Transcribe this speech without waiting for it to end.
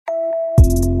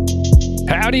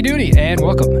Howdy doody, and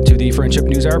welcome to the Friendship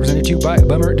News Hour presented to you by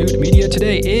Bummer Dude Media.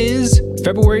 Today is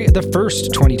February the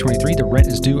 1st, 2023. The rent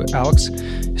is due. Alex,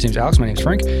 his name's Alex, my name's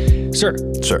Frank.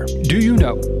 Sir, do you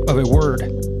know of a word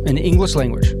in the English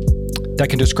language that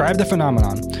can describe the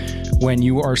phenomenon when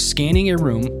you are scanning a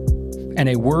room and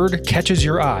a word catches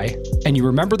your eye and you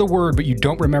remember the word but you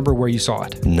don't remember where you saw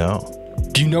it? No.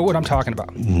 Do you know what I'm talking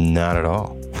about? Not at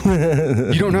all.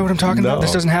 You don't know what I'm talking about?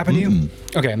 This doesn't happen to you?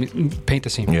 Okay, paint the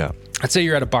scene. Yeah. Let's say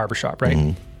you're at a barbershop,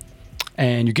 right?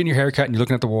 And you're getting your hair cut and you're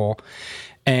looking at the wall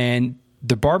and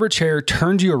the barber chair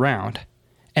turns you around.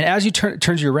 And as you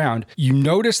turns you around, you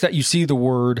notice that you see the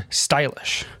word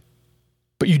stylish,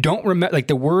 but you don't remember, like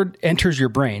the word enters your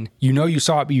brain. You know you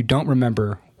saw it, but you don't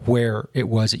remember where it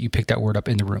was that you picked that word up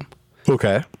in the room.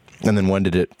 Okay. And then when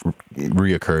did it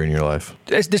reoccur in your life?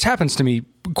 This happens to me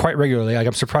quite regularly. Like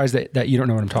I'm surprised that you don't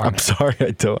know what I'm talking about. I'm sorry, I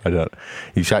don't.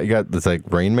 You got this like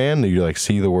Rain Man? You like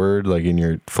see the word like in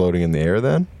your floating in the air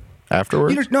then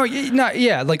afterwards?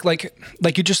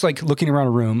 Like you're just like looking around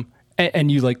a room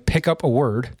and you like pick up a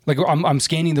word. Like I'm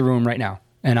scanning the room right now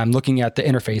and I'm looking at the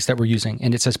interface that we're using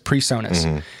and it says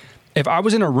PreSonus. If I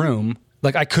was in a room,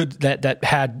 like I could, that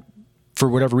had, for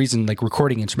whatever reason, like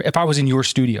recording instrument. If I was in your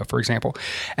studio, for example,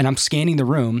 and I'm scanning the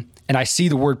room and I see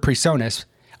the word PreSonus,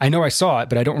 I know I saw it,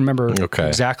 but I don't remember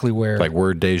exactly where. Like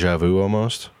word deja vu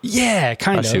almost? Yeah,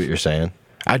 kind of. I see what you're saying.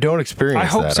 I don't experience that. I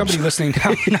hope somebody listening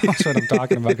now knows what I'm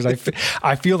talking about because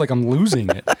I feel like I'm losing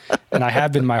it. And I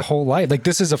have been my whole life. Like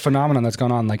this is a phenomenon that's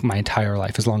gone on like my entire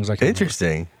life as long as I can Interesting.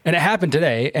 remember. And it happened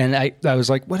today. And I was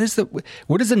like, what is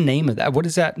the name of that? What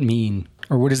does that mean?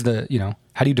 Or what is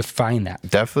how do you define that?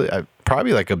 Definitely.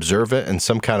 Probably like observe it in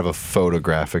some kind of a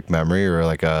photographic memory or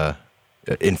like a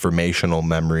informational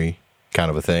memory kind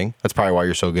of a thing. That's probably why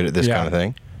you're so good at this kind of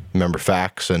thing. Remember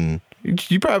facts and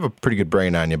you probably have a pretty good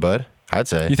brain on you, bud. I'd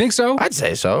say. You think so? I'd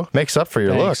say so. Makes up for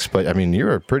your looks, but I mean,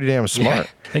 you're pretty damn smart.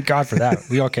 Yeah, thank God for that.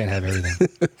 We all can't have everything.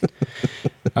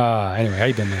 Anyway, how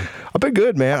you been, man? I've been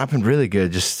good, man. I've been really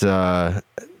good. Just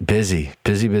busy,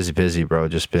 bro.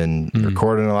 Just been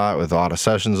recording a lot with a lot of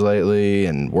sessions lately,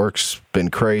 and work's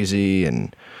been crazy,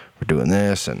 and we're doing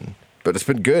this, but it's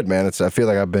been good, man. I feel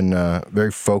like I've been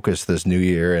very focused this new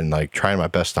year and like trying my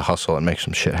best to hustle and make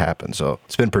some shit happen. So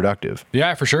it's been productive.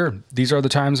 Yeah, for sure. These are the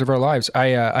times of our lives. I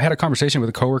had a conversation with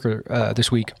a coworker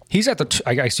this week. He's at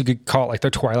I guess you could call it like the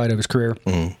twilight of his career,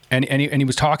 and he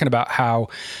was talking about how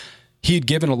he had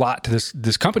given a lot to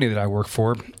this company that I work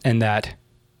for, and that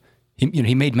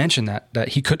he made mention that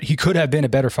he could have been a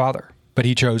better father, but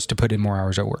he chose to put in more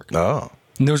hours at work. Oh.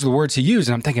 And those are the words he used.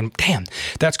 And I'm thinking, damn,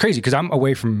 that's crazy because I'm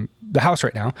away from the house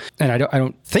right now. And I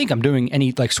don't think I'm doing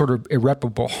any like sort of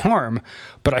irreparable harm.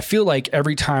 But I feel like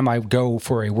every time I go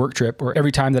for a work trip or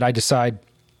every time that I decide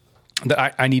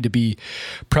that I need to be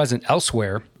present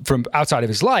elsewhere from outside of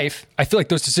his life, I feel like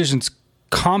those decisions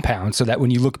compound so that when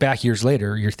you look back years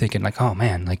later, you're thinking like, oh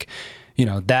man, like,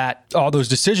 that all those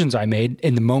decisions I made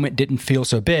in the moment didn't feel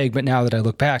so big. But now that I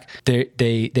look back,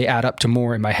 they add up to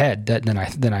more in my head than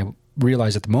I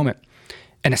realized at the moment.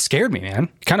 And it scared me, man.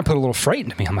 It kind of put a little fright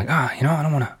into me. I'm like, I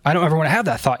don't ever want to have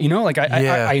that thought, like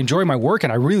I enjoy my work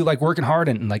and I really like working hard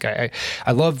and like, I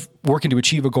love working to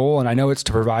achieve a goal and I know it's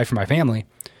to provide for my family.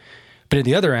 But at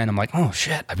the other end, I'm like, oh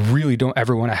shit, I really don't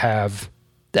ever want to have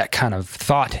that kind of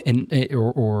thought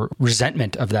or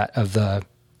resentment of the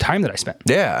time that I spent.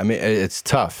 Yeah. I mean, it's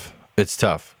tough. It's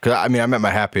tough. Cause I'm at my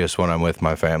happiest when I'm with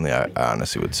my family. I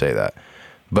honestly would say that.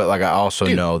 But like I also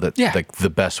know that like the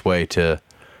best way to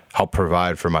help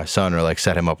provide for my son or like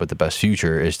set him up with the best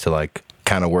future is to like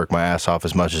kind of work my ass off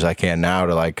as much as I can now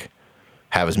to like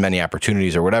have as many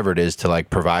opportunities or whatever it is to like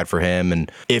provide for him.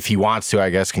 And if he wants to, I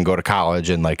guess, can go to college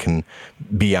and like can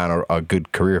be on a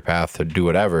good career path to do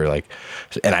whatever. Like,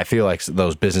 and I feel like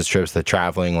those business trips, the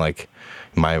traveling, like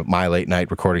my late night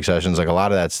recording sessions, like a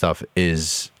lot of that stuff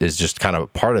is just kind of a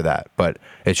part of that. But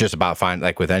it's just about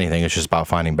like with anything, it's just about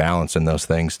finding balance in those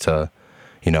things to,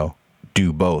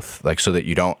 do both. Like so that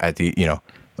you don't at the,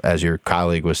 as your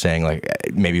colleague was saying, like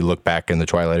maybe look back in the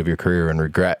twilight of your career and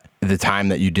regret the time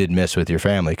that you did miss with your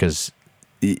family. Because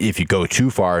if you go too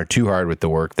far and too hard with the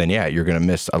work, then you're going to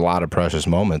miss a lot of precious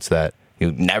moments that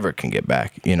you never can get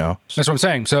back, That's what I'm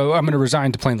saying. So I'm going to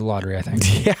resign to playing the lottery, I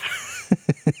think. Yeah.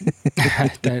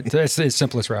 That's the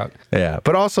simplest route. Yeah.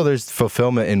 But also there's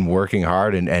fulfillment in working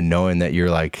hard and knowing that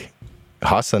you're like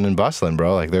hustling and bustling,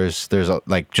 bro. Like there's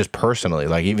like just personally,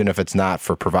 like even if it's not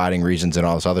for providing reasons and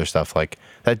all this other stuff, like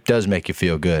that does make you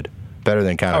feel good. Better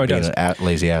than kind of being a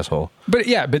lazy asshole. But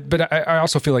I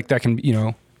also feel like that can,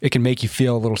 it can make you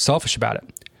feel a little selfish about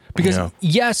it. Because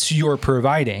yes, you're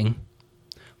providing,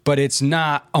 but it's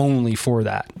not only for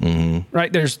that,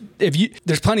 right? There's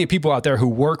plenty of people out there who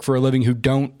work for a living who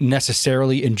don't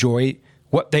necessarily enjoy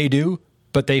what they do,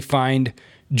 but they find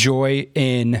joy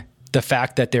in the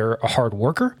fact that they're a hard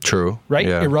worker. True. Right?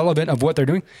 Yeah. Irrelevant of what they're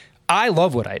doing. I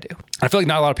love what I do. I feel like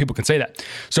not a lot of people can say that.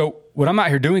 So when I'm out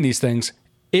here doing these things,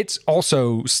 it's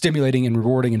also stimulating and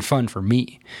rewarding and fun for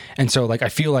me. And so like, I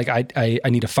feel like I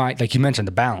need to find, like you mentioned,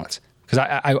 the balance, because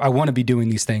I want to be doing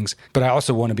these things, but I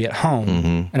also want to be at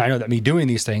home. And I know that me doing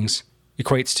these things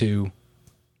equates to,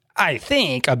 I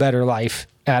think, a better life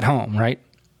at home, right?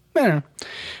 I don't know.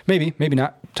 Maybe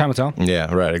not. Time will tell.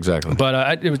 Yeah, right, exactly.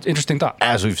 But it was an interesting thought.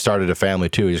 As we've started a family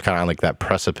too, you're just kind of on like that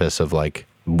precipice of like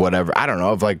whatever, I don't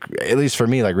know, of like, at least for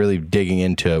me, like really digging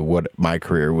into what my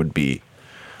career would be.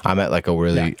 I'm at like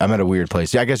I'm at a weird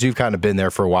place. Yeah, I guess you've kind of been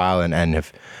there for a while and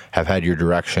have had your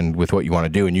direction with what you want to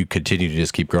do, and you continue to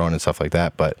just keep growing and stuff like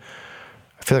that. But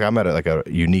I feel like I'm at like a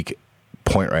unique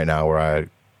point right now where I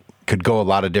could go a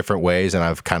lot of different ways, and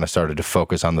I've kind of started to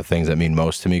focus on the things that mean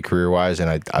most to me career-wise,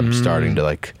 and I'm starting to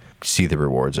like see the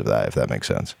rewards of that, if that makes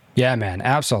sense. Yeah, man,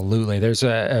 absolutely. There's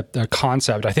a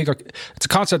concept. I think it's a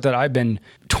concept that I've been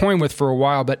toying with for a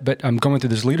while, but I'm going through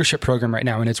this leadership program right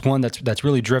now, and it's one that's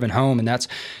really driven home, and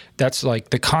that's like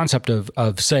the concept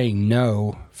of saying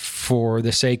no for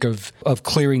the sake of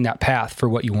clearing that path for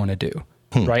what you want to do.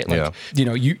 Right? Like,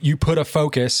 you put a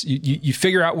focus, you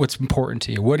figure out what's important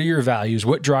to you. What are your values?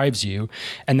 What drives you?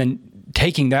 And then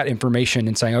taking that information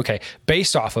and saying, okay,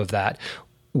 based off of that,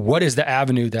 what is the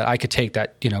avenue that I could take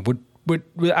that, would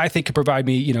I think could provide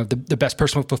me, the best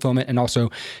personal fulfillment and also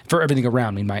for everything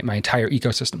around me, my entire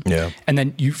ecosystem. Yeah. And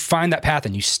then you find that path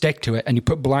and you stick to it and you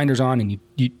put blinders on and you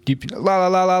la la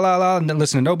la la la la and then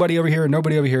listen to nobody over here and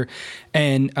nobody over here.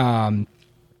 And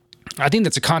I think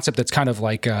that's a concept that's kind of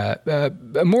like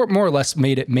more or less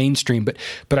made it mainstream.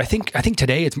 But I think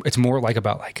today it's more like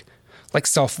about like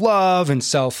self-love and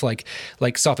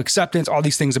self-acceptance, all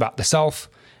these things about the self,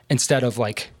 instead of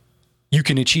like you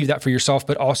can achieve that for yourself,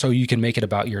 but also you can make it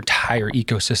about your entire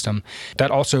ecosystem. That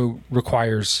also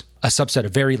requires a subset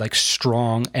of very like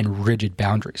strong and rigid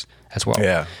boundaries as well.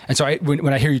 Yeah. And so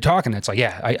when I hear you talking, it's like,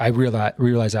 yeah, I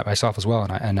realize that myself as well.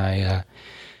 And I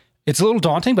it's a little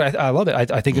daunting, but I love it.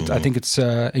 I think it's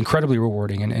incredibly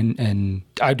rewarding, and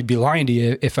I'd be lying to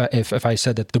you if I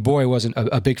said that the boy wasn't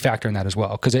a big factor in that as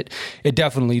well, because it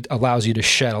definitely allows you to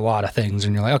shed a lot of things,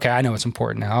 and you're like, okay, I know what's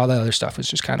important now. All the other stuff is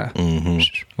just kind of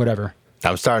whatever.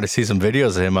 I'm starting to see some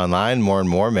videos of him online more and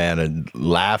more, man, and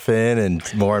laughing, and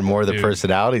more the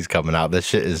personalities coming out. This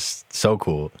shit is so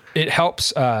cool. It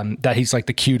helps that he's like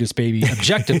the cutest baby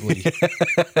objectively.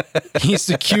 He's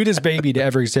the cutest baby to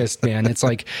ever exist, man. It's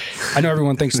like, I know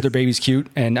everyone thinks that their baby's cute,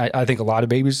 and I think a lot of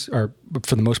babies are,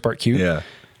 for the most part, cute. Yeah.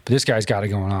 But this guy's got it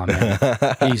going on, man.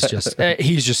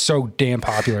 He's just so damn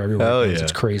popular everywhere. Hell yeah.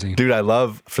 It's crazy. Dude, I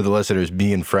love, for the listeners,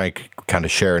 me and Frank kind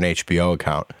of share an HBO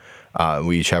account.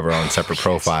 We each have our own separate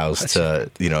profiles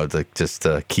to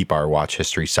keep our watch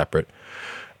history separate.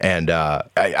 And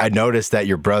I noticed that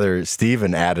your brother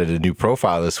Steven added a new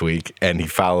profile this week, and he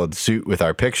followed suit with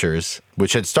our pictures,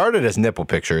 which had started as nipple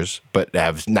pictures, but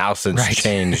have now since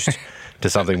changed to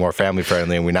something more family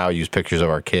friendly. And we now use pictures of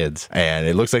our kids. And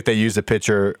it looks like they used a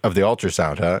picture of the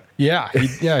ultrasound, huh? Yeah.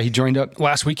 He joined up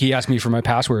last week. He asked me for my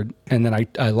password, and then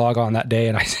I log on that day,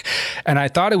 and I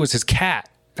thought it was his cat.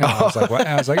 And I was like, what?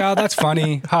 I was like, oh, that's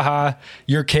funny. Haha,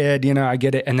 your kid, I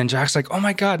get it. And then Jack's like, oh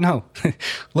my God, no,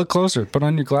 look closer, put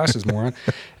on your glasses, moron.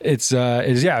 It was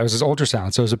his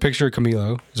ultrasound. So it was a picture of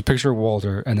Camilo, it was a picture of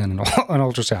Walter, and then an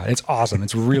ultrasound. It's awesome.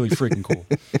 It's really freaking cool.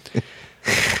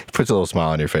 Puts a little smile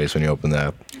on your face when you open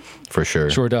that, for sure.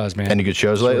 Sure does, man. Any good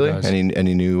shows lately?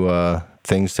 Any new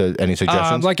things any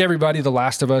suggestions? Like everybody, The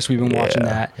Last of Us, we've been watching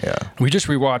that. Yeah. We just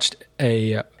rewatched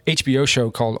a HBO show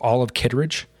called All of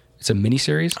Kittredge. It's a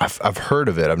miniseries. I've heard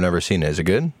of it. I've never seen it. Is it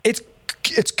good? It's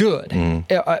good,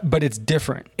 but it's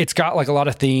different. It's got like a lot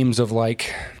of themes of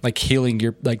like healing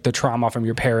your the trauma from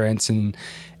your parents and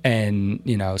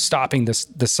stopping the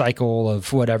cycle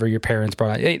of whatever your parents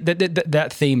brought. That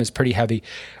theme is pretty heavy,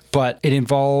 but it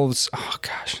involves, oh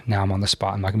gosh, now I'm on the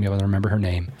spot. I'm not gonna be able to remember her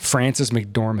name. Frances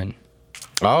McDormand.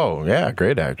 Oh yeah,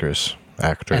 great actor.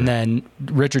 And then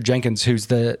Richard Jenkins, who's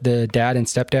the dad and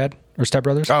stepdad. Or Step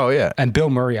Brothers. Oh, yeah. And Bill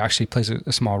Murray actually plays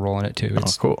a small role in it, too.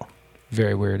 It's cool.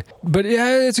 Very weird. But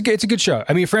yeah, it's a good show.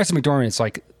 I mean, Frances McDormand is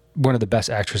like one of the best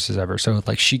actresses ever. So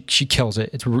like she kills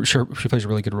it. She plays a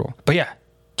really good role. But yeah,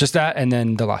 just that and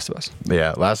then The Last of Us.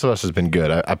 Yeah, Last of Us has been good.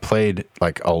 I played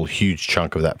like a huge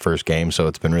chunk of that first game, so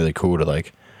it's been really cool to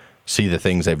like see the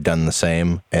things they've done the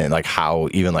same and like how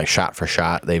even like shot for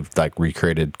shot they've like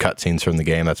recreated cutscenes from the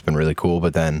game. That's been really cool.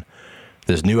 But then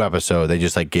this new episode, they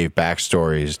just like gave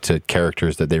backstories to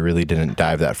characters that they really didn't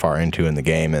dive that far into in the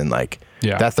game. And like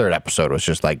that third episode was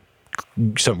just like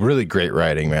some really great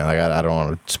writing, man. Like I don't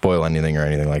want to spoil anything or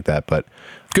anything like that, but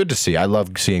good to see. I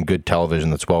love seeing good television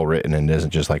that's well written and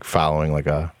isn't just like following like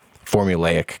a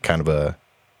formulaic kind of a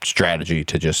strategy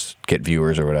to just get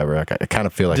viewers or whatever. I kind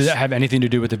of feel like... Does that have anything to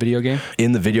do with the video game?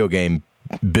 In the video game,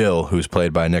 Bill, who's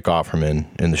played by Nick Offerman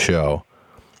in the show,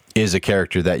 is a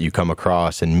character that you come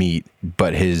across and meet,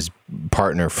 but his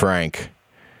partner, Frank,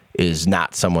 is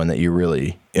not someone that you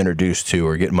really introduced to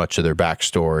or get much of their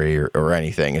backstory or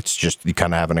anything. It's just you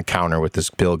kind of have an encounter with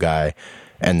this Bill guy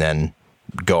and then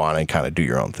go on and kind of do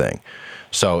your own thing.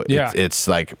 So it's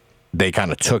like they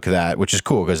kind of took that, which is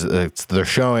cool because they're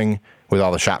showing... with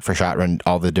all the shot-for-shot and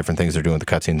all the different things they're doing with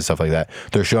the cutscenes and stuff like that,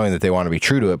 they're showing that they want to be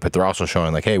true to it, but they're also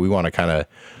showing like, hey, we want to kind of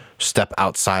step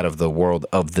outside of the world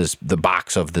of the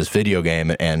box of this video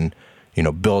game and, you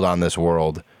know, build on this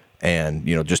world and,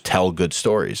 you know, just tell good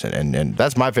stories. And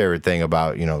that's my favorite thing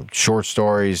about, you know, short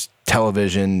stories,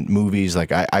 television, movies.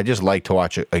 Like I just like to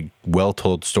watch a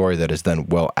well-told story that is then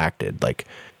well acted. Like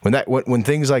when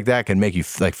things like that can make you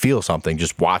like feel something,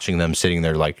 just watching them sitting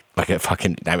there like a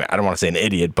fucking, I mean, I don't want to say an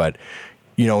idiot, but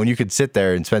you know, when you could sit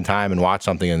there and spend time and watch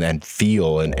something and then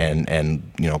feel and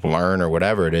you know, learn or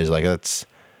whatever it is, like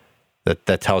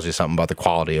that tells you something about the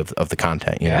quality of the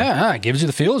content. You know? It gives you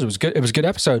the feels. It was good. It was a good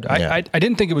episode. I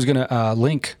didn't think it was going to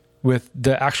link with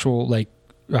the actual like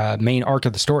main arc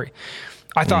of the story.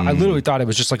 I literally thought it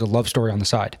was just like a love story on the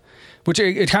side, which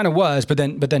it kind of was. But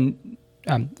then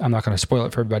I'm not going to spoil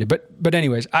it for everybody. But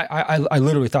anyways, I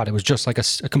literally thought it was just like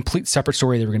a complete separate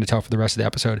story they were going to tell for the rest of the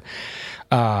episode.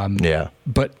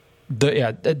 But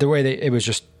the way it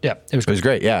was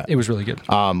great. Yeah, it was really good.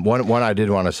 One I did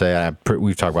want to say,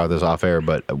 we've talked about this off air,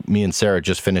 but me and Sarah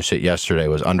just finished it yesterday.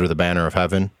 Was Under the Banner of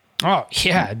Heaven. Oh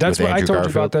yeah, that's what Andrew I told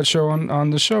Garfield. You about that show on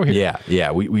the show here.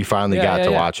 Yeah. We finally got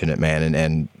to watching it, man,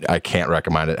 and I can't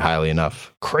recommend it highly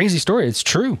enough. Crazy story. It's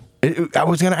true. I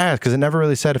was going to ask because it never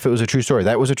really said if it was a true story.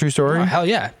 That was a true story? Oh, hell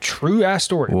yeah. True ass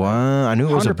story. Well, I knew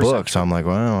it was a book, so I'm like,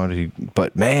 well,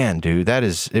 but man, dude,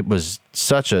 it was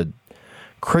such a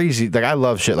crazy, like I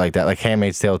love shit like that, like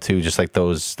Handmaid's Tale too, just like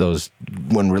those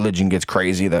when religion gets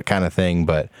crazy, that kind of thing,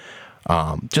 but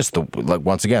just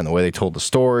once again, the way they told the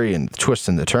story and the twists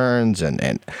and the turns,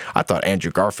 and I thought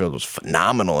Andrew Garfield was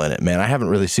phenomenal in it, man. I haven't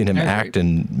really seen him act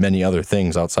in many other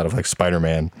things outside of like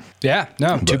Spider-Man. Yeah,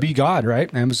 no, to be God,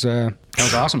 right? That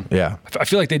was awesome. Yeah, I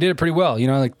feel like they did it pretty well. You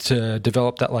know, like to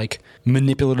develop that like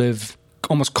manipulative,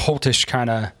 almost cultish kind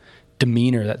of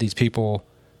demeanor that these people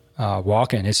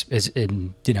walk in is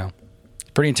you know.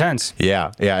 Pretty intense.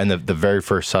 Yeah. And the very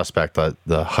first suspect,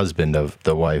 the husband of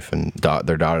the wife and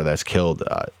their daughter that's killed,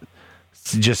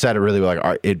 just said it really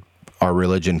like our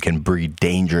religion can breed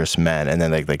dangerous men, and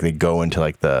then they go into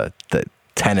like the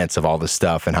tenets of all this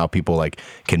stuff and how people like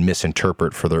can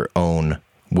misinterpret for their own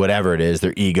whatever it is,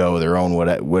 their ego, their own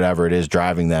whatever it is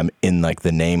driving them in like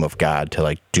the name of God to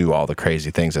like do all the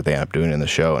crazy things that they end up doing in the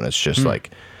show, and it's just like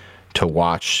to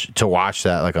watch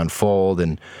that like unfold.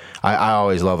 And I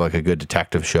always love like a good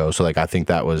detective show, so like I think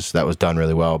that was done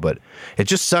really well. But it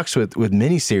just sucks with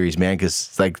miniseries, man,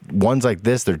 because like ones like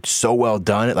this, they're so well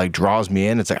done, it like draws me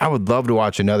in. It's like I would love to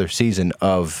watch another season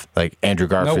of like Andrew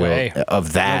Garfield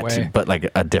of that, but like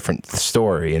a different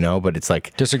story, you know. But it's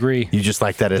like disagree. You just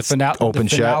like that it's open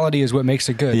shut. The finality is what makes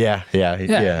it good. Yeah,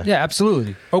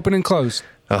 absolutely. Open and close.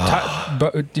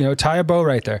 Tie a bow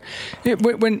right there.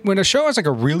 When a show has like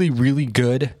a really, really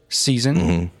good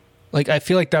season, like I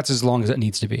feel like that's as long as it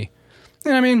needs to be.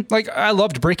 You know what I mean? Like I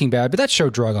loved Breaking Bad, but that show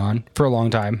drug on for a long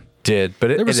time.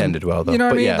 But it ended well though. You know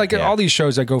what I mean? All these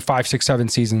shows that go 5, 6, 7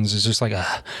 seasons is just like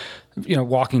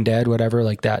Walking Dead, whatever,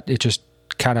 like that. It just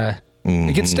kind of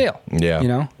it gets stale. Yeah. You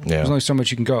know? Yeah. There's only so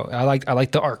much you can go. I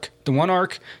like the arc. The one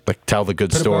arc. Like tell the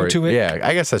good story. Yeah,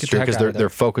 I guess that's true because they're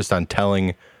focused on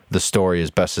telling the story as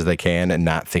best as they can and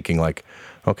not thinking like,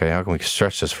 okay, how can we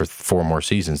stretch this for 4 more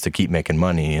seasons to keep making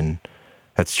money? And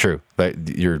that's true.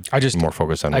 You're more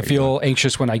focused on. I feel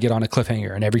anxious when I get on a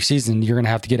cliffhanger, and every season you're going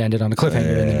to have to get ended on a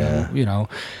cliffhanger. Yeah. And then,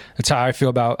 that's how I feel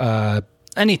about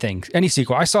any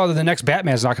sequel. I saw that the next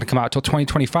Batman is not going to come out until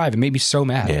 2025. It made me so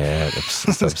mad. Yeah,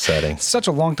 it's upsetting. It's such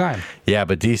a long time. Yeah,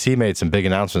 but DC made some big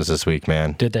announcements this week,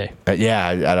 man. Did they? Yeah,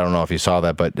 I don't know if you saw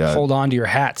that, but hold on to your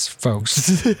hats,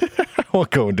 folks. I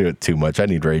won't go into it too much. I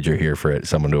need Rager here for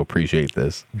someone to appreciate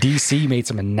this. DC made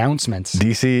some announcements.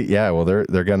 DC, yeah, well, they're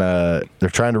trying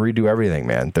to redo everything,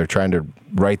 man. They're trying to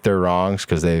right their wrongs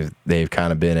because they've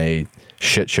kind of been a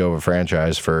shit show of a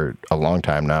franchise for a long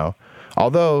time now.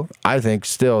 Although I think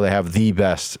still they have the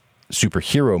best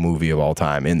superhero movie of all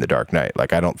time in The Dark Knight.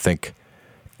 Like I don't think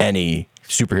any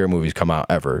superhero movies come out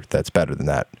ever that's better than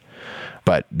that.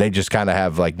 But they just kind of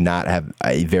have like not have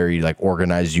a very like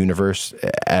organized universe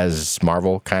as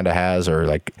Marvel kind of has, or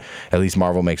like at least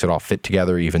Marvel makes it all fit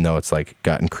together, even though it's like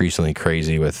got increasingly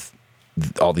crazy with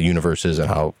all the universes and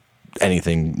how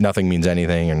nothing means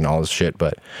anything and all this shit.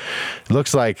 But it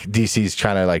looks like DC's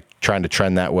kind of like trying to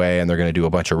trend that way, and they're going to do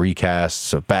a bunch of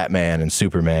recasts of Batman and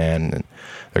Superman, and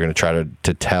they're going to try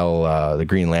to tell the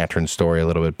Green Lantern story a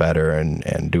little bit better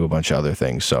and do a bunch of other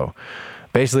things. So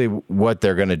basically what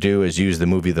they're going to do is use the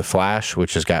movie The Flash,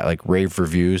 which has got like rave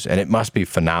reviews, and it must be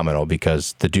phenomenal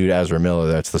because the dude Ezra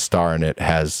Miller that's the star in it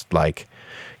has like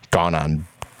gone on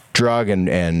drug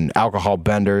and alcohol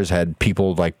benders, had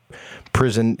people like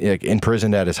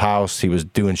imprisoned at his house. He was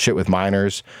doing shit with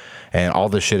minors, and all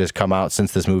this shit has come out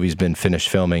since this movie's been finished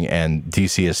filming, and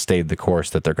DC has stayed the course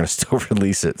that they're going to still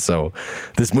release it. So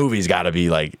this movie's got to be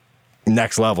like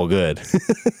next level good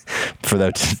for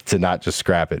them to not just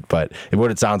scrap it. But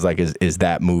what it sounds like is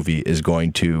that movie is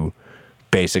going to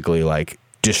basically like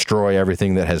destroy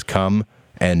everything that has come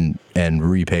and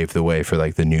repave the way for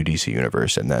like the new DC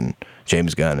universe. And then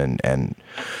James Gunn and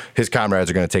his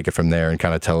comrades are going to take it from there and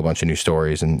kind of tell a bunch of new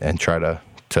stories and try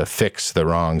to fix the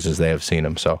wrongs as they have seen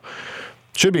them. So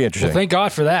should be interesting. Well, thank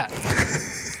God for that.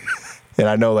 And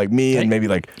I know like me and maybe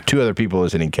like two other people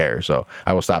listening care, so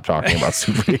I will stop talking about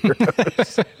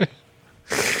superheroes.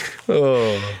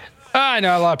 Oh. I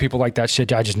know a lot of people like that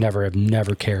shit. I just have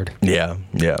never cared. Yeah.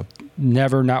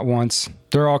 Never, not once.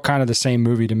 They're all kind of the same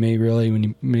movie to me, really,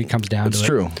 when it comes down to it. It's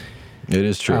true. It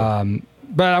is true.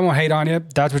 But I won't hate on you.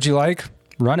 That's what you like.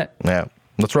 Run it. Yeah.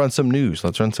 Let's run some news.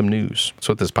 That's what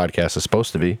this podcast is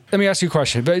supposed to be. Let me ask you a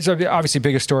question. But it's obviously the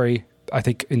biggest story, I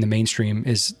think, in the mainstream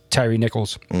is Tyre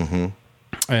Nichols. Mm-hmm.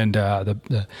 And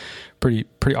the pretty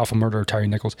awful murder of Tyre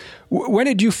Nichols. When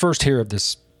did you first hear of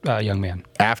this young man?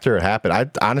 After it happened. I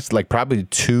honestly, like probably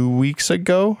 2 weeks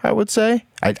ago, I would say.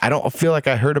 I don't feel like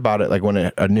I heard about it like when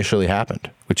it initially happened,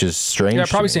 which is strange. Yeah,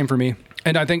 probably same for me.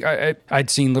 And I think I'd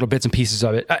seen little bits and pieces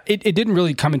of it. It didn't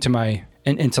really come into my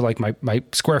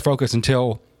square focus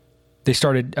until they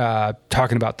started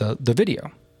talking about the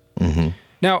video. Mm-hmm.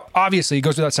 Now, obviously, it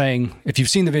goes without saying, if you've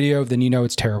seen the video, then you know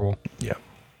it's terrible. Yeah.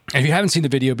 And if you haven't seen the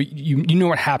video, but you know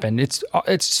what happened, it's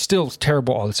still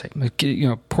terrible all the same. Like,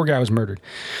 poor guy was murdered,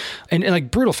 and in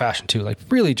like brutal fashion too. Like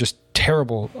really just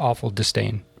terrible, awful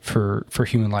disdain for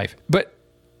human life. But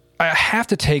I have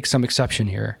to take some exception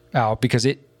here, Al, because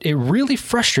it really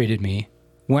frustrated me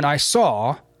when I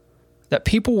saw that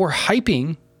people were hyping.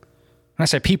 When I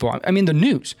say people, I mean the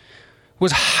news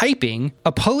was hyping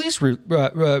a police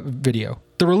video.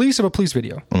 The release of a police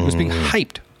video was being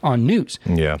hyped on news.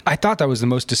 Yeah. I thought that was the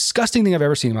most disgusting thing I've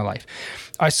ever seen in my life.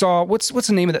 I saw, what's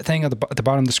the name of that thing at the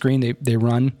bottom of the screen they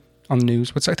run on the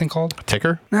news? What's that thing called?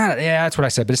 Ticker? Yeah, that's what I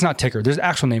said, but it's not ticker. There's an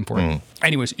actual name for it.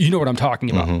 Anyways, you know what I'm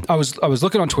talking about. Mm-hmm. I was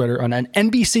looking on Twitter on an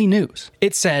NBC News.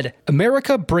 It said,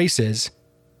 America braces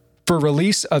for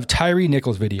release of Tyre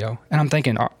Nichols video. And I'm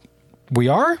thinking,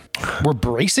 we're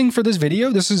bracing for this video?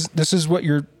 This is what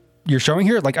you're showing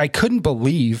here? Like, I couldn't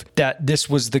believe that this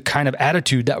was the kind of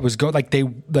attitude that was going, like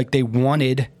they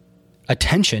wanted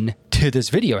attention to this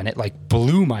video, and it like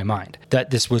blew my mind that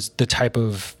this was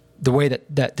the way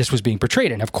that this was being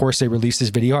portrayed. And of course they released this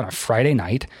video on a Friday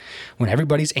night when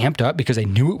everybody's amped up because they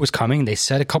knew it was coming. They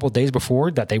said a couple of days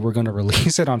before that they were going to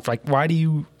release it on, like, why do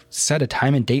you set a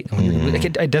time and date? Like,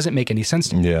 it doesn't make any sense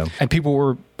to me. Yeah. And people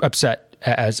were upset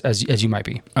as you might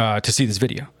be to see this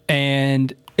video.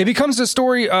 And it becomes the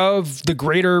story of the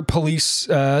greater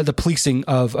the policing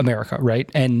of America, right?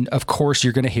 And of course,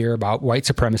 you're going to hear about white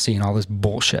supremacy and all this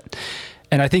bullshit.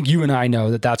 And I think you and I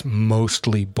know that that's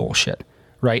mostly bullshit,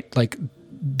 right? Like,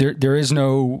 there is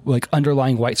no like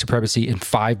underlying white supremacy in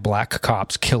 5 black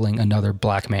cops killing another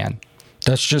black man.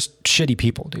 That's just shitty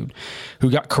people, dude, who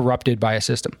got corrupted by a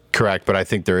system. Correct, but I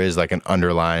think there is like an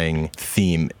underlying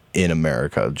theme in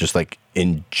America, just like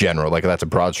in general. Like, that's a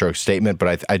broad stroke statement,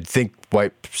 but I think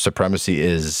white supremacy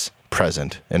is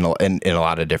present in a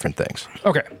lot of different things.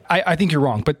 Okay, I think you're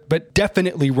wrong, but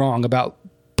definitely wrong about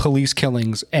police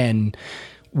killings and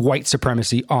white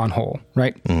supremacy on whole,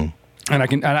 right? Mm.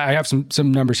 And I have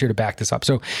some numbers here to back this up.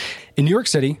 So, in New York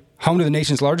City, home to the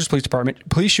nation's largest police department,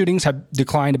 police shootings have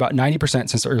declined about 90%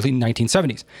 since the early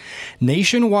 1970s.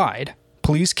 Nationwide,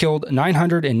 police killed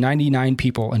 999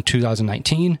 people in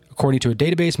 2019, according to a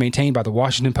database maintained by the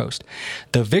Washington Post.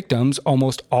 The victims,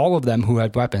 almost all of them who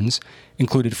had weapons,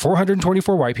 included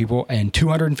 424 white people and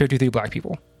 253 black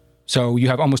people. So you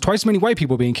have almost twice as many white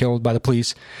people being killed by the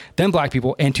police than black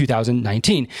people in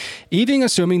 2019. Even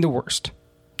assuming the worst,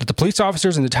 that the police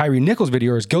officers in the Tyree Nichols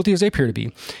video are as guilty as they appear to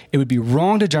be, it would be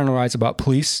wrong to generalize about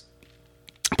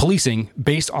policing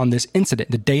based on this incident.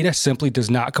 The data simply does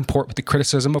not comport with the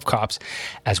criticism of cops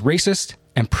as racist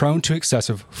and prone to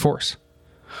excessive force.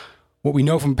 What we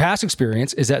know from past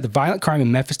experience is that the violent crime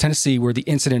in Memphis, Tennessee, where the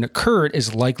incident occurred,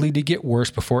 is likely to get worse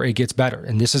before it gets better.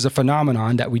 And this is a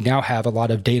phenomenon that we now have a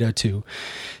lot of data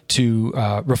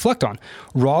to reflect on.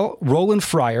 Roland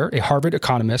Fryer, a Harvard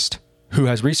economist who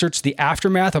has researched the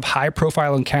aftermath of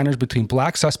high-profile encounters between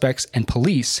black suspects and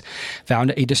police,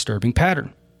 found a disturbing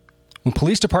pattern. When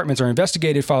police departments are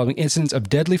investigated following incidents of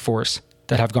deadly force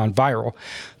that have gone viral,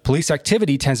 police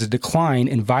activity tends to decline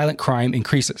and violent crime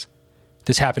increases.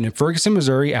 This happened in Ferguson,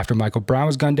 Missouri after Michael Brown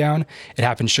was gunned down. It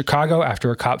happened in Chicago after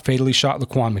a cop fatally shot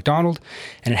Laquan McDonald.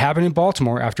 And it happened in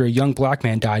Baltimore after a young black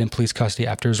man died in police custody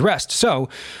after his arrest. So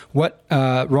what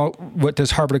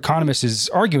this Harvard economist is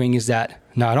arguing is that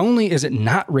not only is it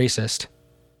not racist,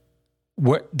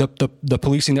 what the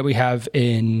policing that we have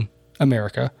in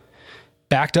America,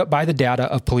 backed up by the data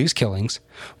of police killings,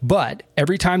 but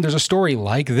every time there's a story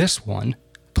like this one,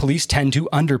 police tend to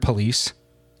under-police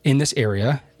in this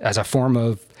area as a form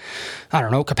of, I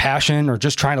don't know, compassion or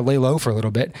just trying to lay low for a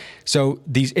little bit. So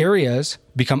these areas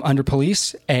become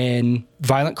under-police and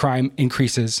violent crime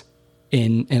increases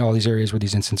in all these areas where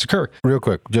these incidents occur. Real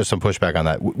quick, just some pushback on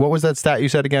that. What was that stat you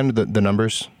said again, the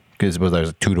numbers? Because was there a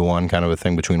 2-to-1 kind of a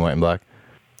thing between white and black?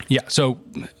 Yeah, so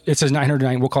it says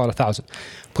 909, we'll call it 1,000.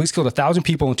 Police killed 1,000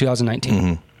 people in 2019.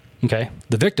 Mm-hmm. Okay.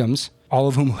 The victims, all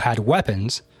of whom had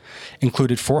weapons,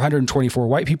 included 424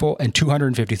 white people and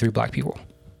 253 black people.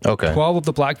 Okay. 12 of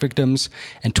the black victims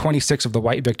and 26 of the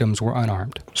white victims were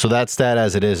unarmed. So that stat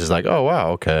as it is like, oh, wow,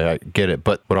 okay, I get it.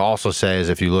 But what I'll also say is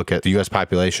if you look at the U.S.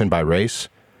 population by race,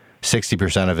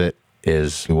 60% of it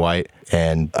is white,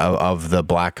 and of the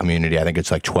black community, I think it's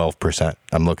like 12%.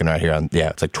 I'm looking right here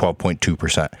it's like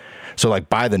 12.2%. So like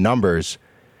by the numbers,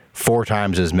 4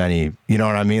 times as many, you know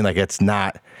what I mean? Like it's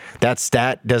not, that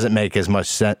stat doesn't make as much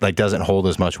sense, like doesn't hold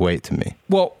as much weight to me.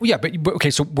 Well, yeah, but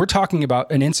okay, so we're talking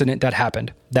about an incident that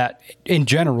happened that in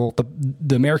general,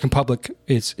 the American public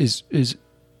has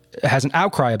an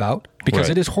outcry about because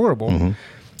right. It is horrible. Mm-hmm.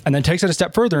 And then takes it a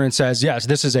step further and says, yes,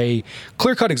 this is a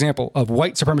clear-cut example of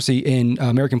white supremacy in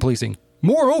American policing.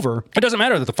 Moreover, it doesn't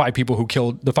matter that the 5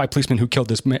 policemen who killed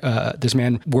this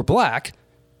man were black.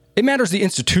 It matters the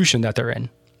institution that they're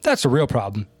in. That's the real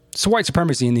problem. It's white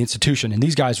supremacy in the institution, and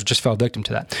these guys just fell victim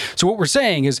to that. So what we're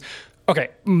saying is, okay,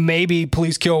 maybe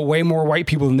police kill way more white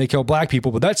people than they kill black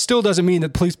people, but that still doesn't mean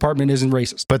that the police department isn't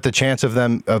racist. But the chance of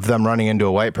them running into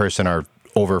a white person are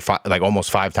over almost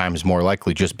 5 times more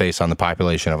likely just based on the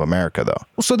population of America,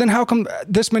 though. So then how come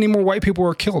this many more white people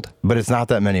were killed? But it's not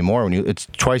that many more. It's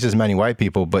twice as many white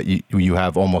people, but you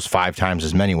have almost 5 times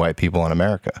as many white people in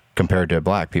America compared to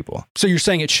black people. So you're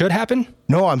saying it should happen?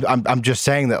 No, I'm just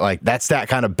saying that like that stat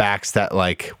kind of backs that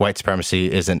like white supremacy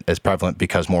isn't as prevalent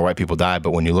because more white people die.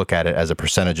 But when you look at it as a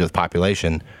percentage of the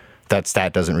population, that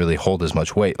stat doesn't really hold as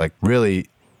much weight. Like really,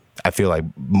 I feel like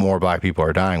more black people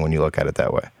are dying when you look at it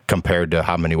that way compared to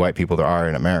how many white people there are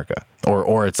in America.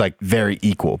 Or it's like very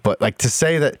equal. But like to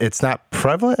say that it's not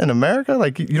prevalent in America,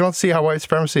 like you don't see how white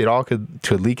supremacy at all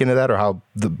could leak into that or how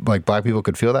like black people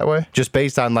could feel that way just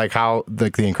based on like how the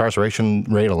incarceration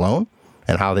rate alone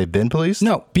and how they've been policed?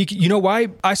 No, you know why?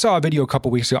 I saw a video a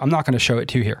couple weeks ago. I'm not going to show it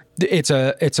to you here. It's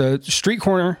a street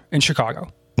corner in Chicago.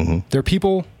 Mm-hmm. There are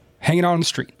people hanging out on the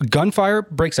street. Gunfire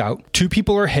breaks out. 2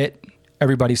 people are hit.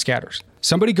 Everybody scatters.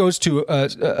 Somebody goes to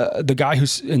the guy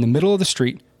who's in the middle of the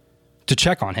street to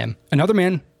check on him. Another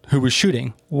man who was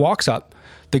shooting walks up.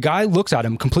 The guy looks at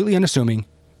him completely unassuming,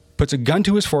 puts a gun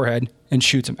to his forehead and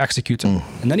shoots him, executes him.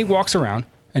 And then he walks around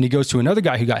and he goes to another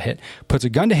guy who got hit, puts a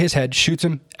gun to his head, shoots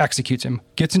him, executes him,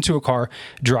 gets into a car,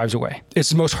 drives away. It's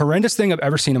the most horrendous thing I've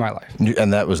ever seen in my life.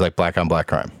 And that was like black on black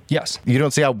crime? Yes. You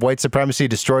don't see how white supremacy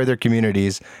destroyed their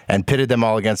communities and pitted them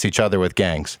all against each other with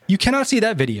gangs? You cannot see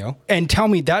that video and tell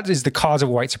me that is the cause of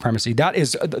white supremacy. That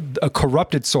is a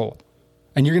corrupted soul.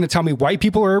 And you're going to tell me white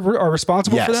people are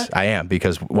responsible for that? Yes, I am,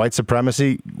 because white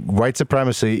supremacy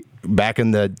back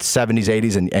in the 70s,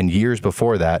 80s, and years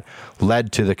before that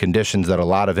led to the conditions that a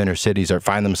lot of inner cities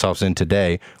find themselves in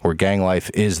today, where gang life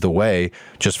is the way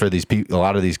just for these people, a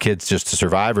lot of these kids just to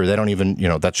survive, or they don't even,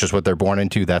 that's just what they're born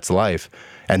into. That's life.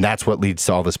 And that's what leads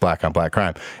to all this black on black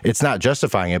crime. It's not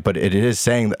justifying it, but it is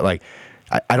saying that, like,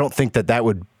 I don't think that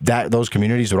those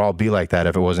communities would all be like that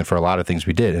if it wasn't for a lot of things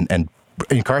we did. And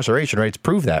incarceration rates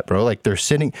prove that, bro. Like there's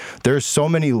so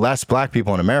many less black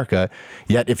people in America,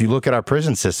 yet if you look at our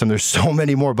prison system, there's so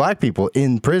many more black people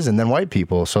in prison than white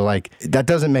people. So like that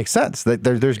doesn't make sense.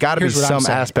 There's got to be some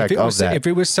aspect of that. If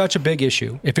it was such a big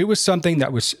issue, if it was something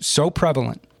that was so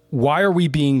prevalent, why are we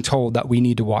being told that we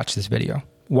need to watch this video?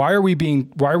 Why are we being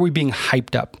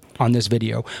hyped up on this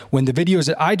video when the videos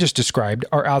that I just described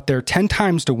are out there 10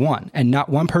 times to 1 and not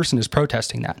one person is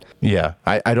protesting that? Yeah,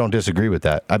 I don't disagree with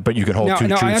that. But you can hold two truths in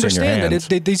your hands. Now, I understand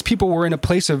that these people were in a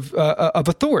place of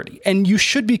authority, and you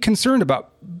should be concerned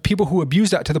about people who abuse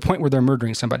that to the point where they're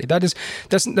murdering somebody.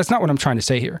 That's not what I'm trying to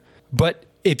say here. But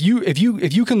if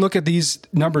you can look at these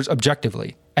numbers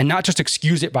objectively and not just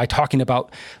excuse it by talking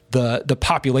about the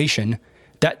population,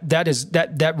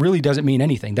 that really doesn't mean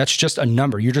anything. That's just a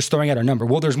number. You're just throwing out a number.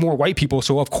 Well, there's more white people,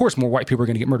 so of course more white people are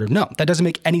going to get murdered. No, that doesn't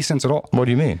make any sense at all. What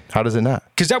do you mean? How does it not?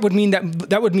 Because that would mean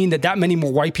that many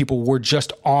more white people were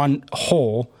just on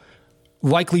whole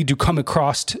likely to come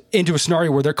across into a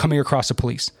scenario where they're coming across the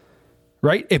police.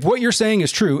 Right? If what you're saying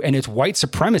is true and it's white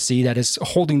supremacy that is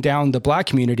holding down the black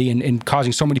community and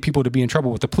causing so many people to be in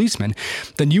trouble with the policemen,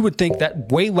 then you would think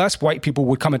that way less white people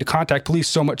would come into contact police,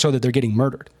 so much so that they're getting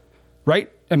murdered.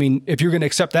 Right? I mean, if you're going to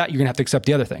accept that, you're going to have to accept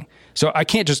the other thing. So I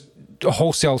can't just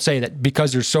wholesale say that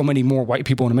because there's so many more white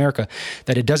people in America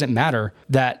that it doesn't matter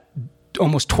that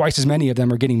almost twice as many of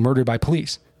them are getting murdered by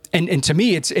police. And to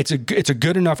me, it's a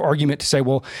good enough argument to say,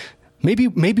 well, maybe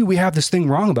we have this thing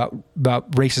wrong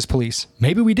about racist police.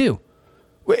 Maybe we do.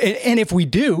 And if we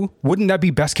do, wouldn't that be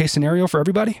best case scenario for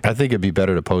everybody? I think it'd be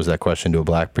better to pose that question to a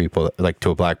black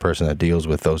person that deals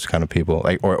with those kind of people,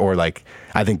 or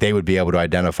I think they would be able to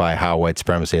identify how white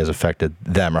supremacy has affected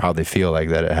them or how they feel like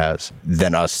that it has,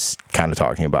 than us kind of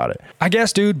talking about it. I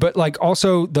guess, dude, but like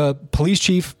also the police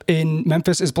chief in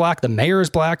Memphis is black, the mayor is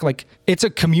black. Like it's a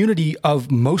community of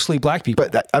mostly black people.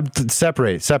 But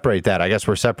separate that. I guess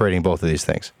we're separating both of these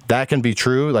things. That can be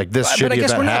true. Like this shitty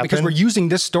event happened because we're using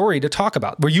this story to talk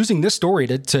about. We're using this story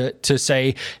to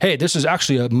say, hey, this is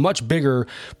actually a much bigger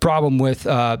problem with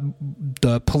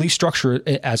the police structure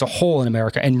as a whole in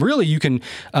America. And really, you can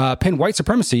pin white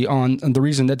supremacy on the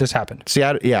reason that this happened. See,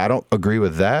 I don't agree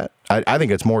with that. I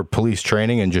think it's more police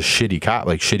training and just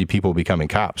shitty people becoming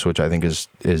cops, which I think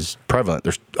is prevalent.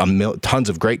 There's tons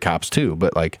of great cops too,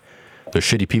 but like there's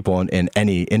shitty people in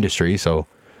any industry. So,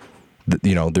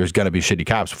 there's going to be shitty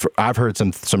cops. I've heard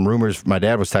some rumors. My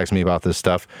dad was texting me about this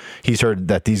stuff. He's heard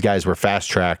that these guys were fast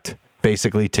tracked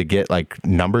basically to get like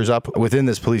numbers up within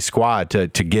this police squad to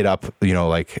get up,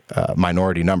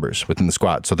 minority numbers within the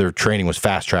squad. So their training was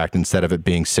fast tracked instead of it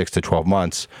being 6 to 12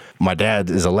 months. My dad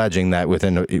is alleging that we're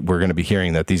going to be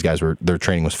hearing that their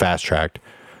training was fast tracked.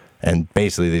 And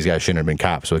basically, these guys shouldn't have been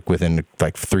cops. So within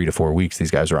 3 to 4 weeks,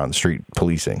 these guys are on the street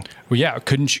policing. Well, yeah,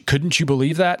 couldn't you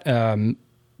believe that?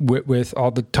 With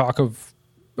all the talk of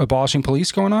abolishing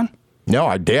police going on? No,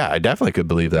 I definitely could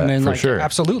believe that for sure.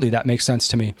 Absolutely, that makes sense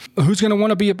to me. Who's going to want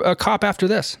to be a cop after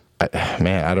this?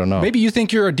 I don't know. Maybe you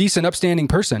think you're a decent, upstanding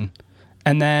person,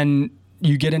 and then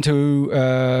you get into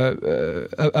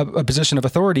a position of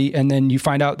authority, and then you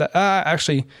find out that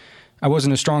actually I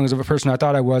wasn't as strong as of a person I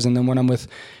thought I was, and then when I'm with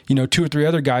 2 or 3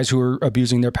 other guys who are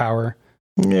abusing their power.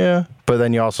 Yeah, but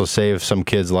then you also save some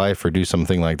kid's life or do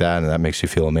something like that, and that makes you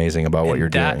feel amazing about what you're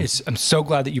doing. I'm so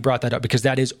glad that you brought that up, because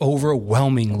that is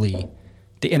overwhelmingly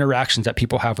the interactions that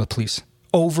people have with police.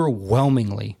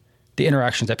 Overwhelmingly the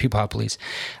interactions that people have with police.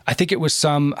 I think it was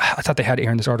I thought they had it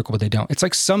here in this article, but they don't. It's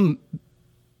like some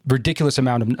ridiculous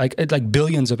amount of like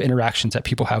billions of interactions that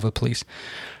people have with police.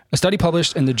 A study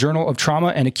published in the Journal of Trauma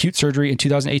and Acute Surgery in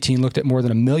 2018 looked at more than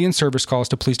 1 million service calls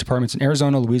to police departments in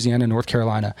Arizona, Louisiana, and North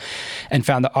Carolina, and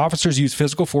found that officers use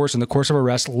physical force in the course of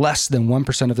arrest less than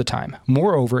 1% of the time.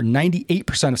 Moreover,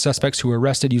 98% of suspects who were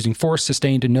arrested using force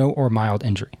sustained no or mild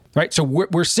injury. Right? So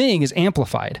what we're seeing is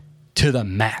amplified to the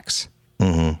max.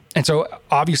 Mm-hmm. And so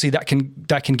obviously that can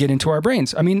get into our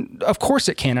brains. I mean, of course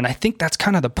it can. And I think that's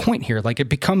kind of the point here. Like it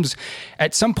becomes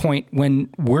at some point when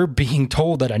we're being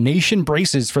told that a nation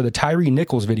braces for the Tyre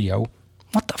Nichols video.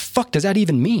 What the fuck does that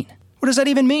even mean? What does that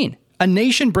even mean? A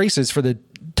nation braces for the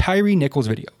Tyre Nichols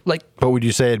video. But would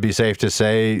you say it'd be safe to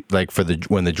say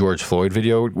when the George Floyd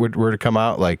video were to come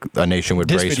out, like a nation would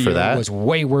brace for that? This video was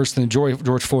way worse than the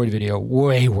George Floyd video.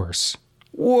 Way worse.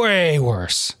 Way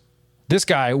worse. This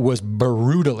guy was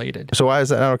brutalated. So why is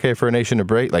that not okay for a nation to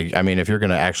break? If you're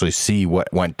going to actually see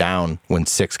what went down when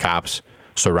 6 cops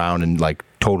surround and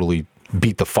totally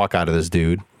beat the fuck out of this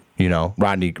dude,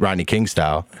 Rodney King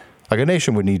style, a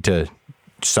nation would need to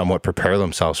somewhat prepare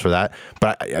themselves for that.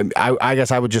 But I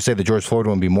guess I would just say the George Floyd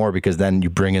one would be more, because then you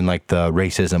bring in like the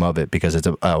racism of it, because it's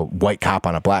a white cop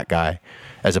on a black guy,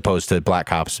 as opposed to black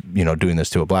cops, doing this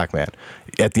to a black man.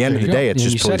 At the end of the day, it's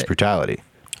just police brutality.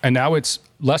 And now it's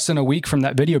less than a week from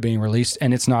that video being released,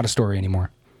 and it's not a story anymore.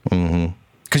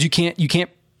 Because you can't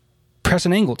press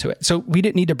an angle to it. So we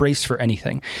didn't need to brace for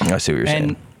anything. I see what you're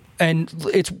saying. And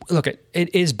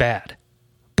it is bad,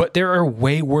 but there are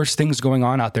way worse things going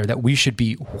on out there that we should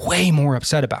be way more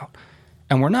upset about.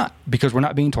 And we're not, because we're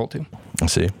not being told to. I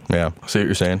see. Yeah. I see what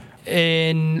you're saying.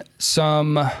 In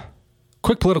some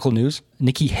quick political news,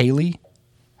 Nikki Haley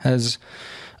has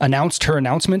announced her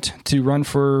announcement to run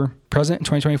for president in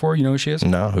 2024. You know who she is?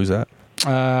 No, who's that?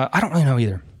 I don't really know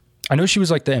either. I know she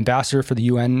was like the ambassador for the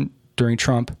UN during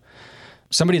Trump.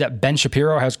 Somebody that Ben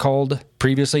Shapiro has called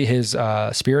previously his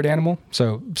spirit animal.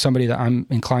 So somebody that I'm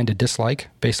inclined to dislike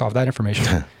based off that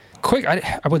information. Quick,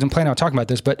 I wasn't planning on talking about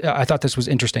this, but I thought this was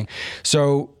interesting.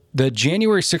 So the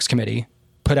January 6th committee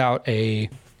put out their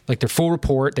full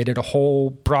report. They did a whole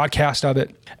broadcast of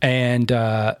it, and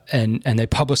they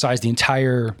publicized the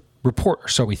entire report, or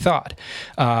so we thought.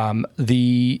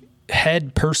 The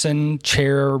head person,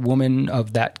 chairwoman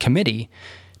of that committee,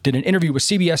 did an interview with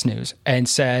CBS News and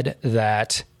said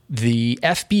that the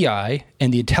FBI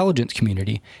and the intelligence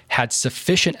community had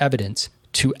sufficient evidence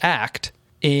to act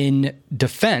in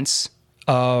defense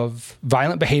of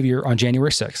violent behavior on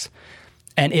January 6th.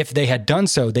 And if they had done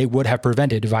so, they would have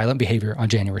prevented violent behavior on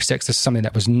January 6th. This is something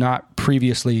that was not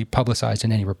previously publicized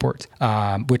in any reports,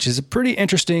 which is a pretty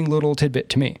interesting little tidbit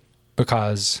to me,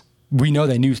 because we know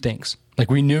they knew things. Like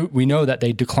we know that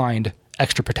they declined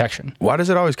extra protection. Why does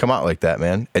it always come out like that,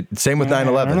 man? Same with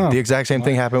 9/11. The exact same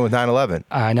thing happened with 9/11.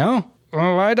 I know.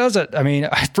 Well, why does it? I mean,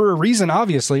 for a reason,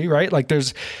 obviously, right? Like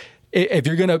if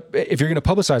you're gonna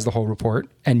publicize the whole report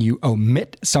and you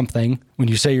omit something when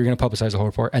you say you're gonna publicize the whole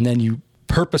report, and then you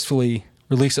purposefully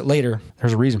release it later,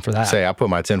 there's a reason for that. Say, I put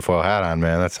my tinfoil hat on,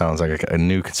 man. That sounds like a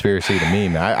new conspiracy to me,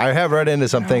 man. I have read into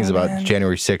some things about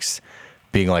January 6th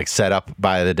being like set up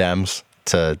by the Dems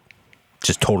to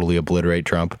just totally obliterate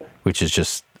Trump, which is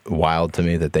just wild to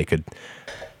me that they could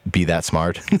be that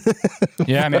smart.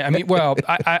 Yeah, I mean, well,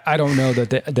 I don't know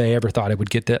that they ever thought it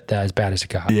would get that as bad as it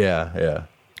got. Yeah.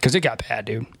 Because it got bad,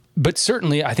 dude. But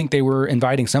certainly, I think they were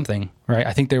inviting something, right?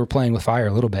 I think they were playing with fire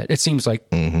a little bit. It seems like,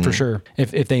 for sure,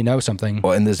 if they know something.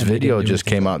 Well, and this video just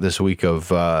came out this week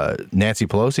of Nancy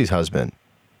Pelosi's husband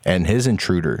and his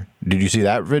intruder. Did you see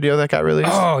that video that got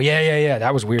released? Oh, yeah.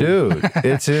 That was weird. Dude,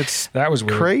 it's that was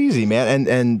weird. Crazy, man.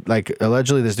 And like,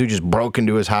 allegedly this dude just broke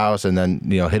into his house and then,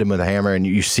 hit him with a hammer, and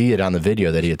you see it on the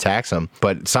video that he attacks him.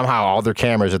 But somehow all their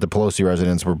cameras at the Pelosi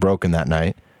residence were broken that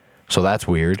night. So that's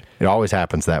weird. It always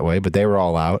happens that way, but they were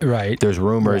all out. Right. There's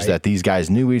rumors that these guys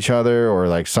knew each other, or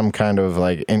like some kind of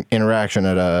like interaction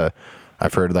at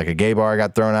I've heard like a gay bar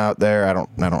got thrown out there. I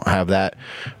don't have that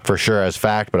for sure as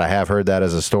fact, but I have heard that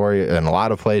as a story in a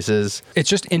lot of places. It's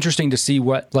just interesting to see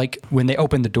what, like, when they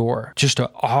opened the door, just an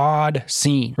odd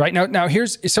scene. Right now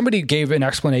here's somebody gave an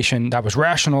explanation that was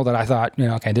rational that I thought,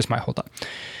 okay, this might hold up.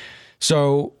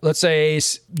 So let's say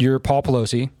you're Paul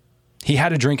Pelosi. He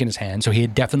had a drink in his hand, so he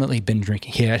had definitely been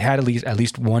drinking. He had at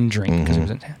least one drink because it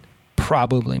was in his hand.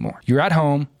 Probably more. You're at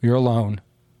home. You're alone.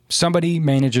 Somebody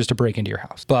manages to break into your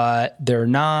house, but they're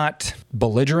not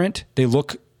belligerent. They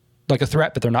look like a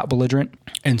threat, but they're not belligerent.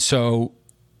 And so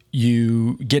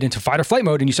you get into fight or flight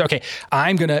mode and you say, okay,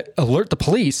 I'm going to alert the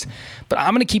police, but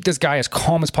I'm going to keep this guy as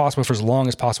calm as possible for as long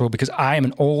as possible, because I am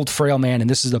an old, frail man and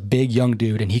this is a big, young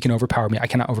dude and he can overpower me. I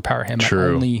cannot overpower him. True.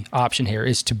 My only option here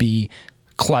is to be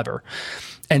clever.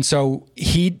 And so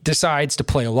he decides to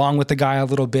play along with the guy a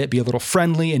little bit, be a little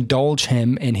friendly, indulge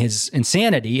him in his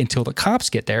insanity until the cops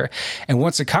get there. And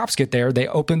once the cops get there, they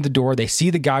open the door, they see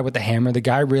the guy with the hammer. The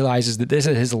guy realizes that this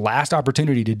is his last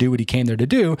opportunity to do what he came there to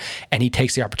do, and he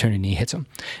takes the opportunity and he hits him.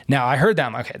 Now, I heard that,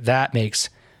 I'm like, okay, that makes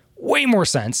way more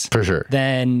sense. For sure.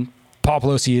 Than Paul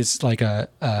Pelosi is like a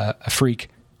freak.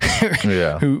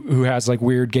 Yeah. who has like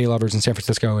weird gay lovers in San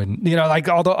Francisco, and like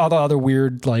all the other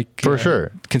weird like for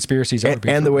sure conspiracies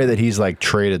and the way that he's like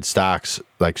traded stocks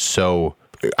like so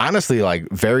honestly, like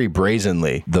very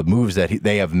brazenly. The moves that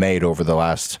they have made over the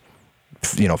last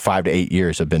 5 to 8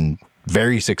 years have been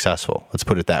very successful. Let's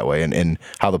put it that way. And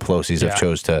how the Pelosi's have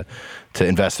chose to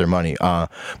invest their money.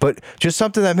 But just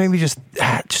something that made me just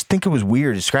think it was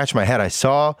weird. It scratched my head. I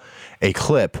saw a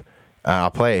clip.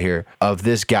 I'll play it here of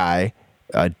this guy.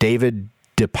 David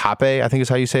DePape, I think is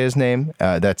how you say his name.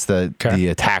 That's the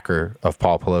attacker of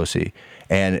Paul Pelosi.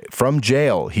 And from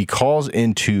jail, he calls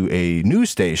into a news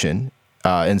station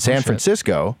in San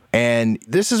Francisco. And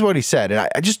this is what he said. And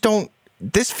I just don't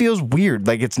this feels weird.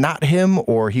 Like it's not him,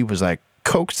 or he was like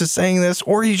coaxed to saying this,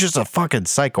 or he's just a fucking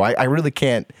psycho. I really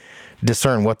can't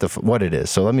discern what it is.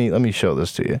 So let me show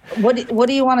this to you. What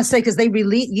do you want to say? Because they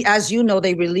released, as you know,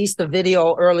 they released the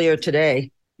video earlier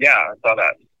today. Yeah, I saw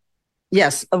that.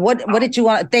 Yes. What did you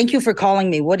want? Thank you for calling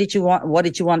me. What did you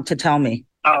want to tell me?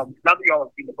 Now that you all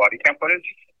have seen the body cam footage,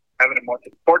 I have a more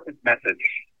important message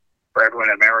for everyone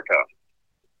in America.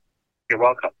 You're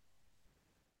welcome.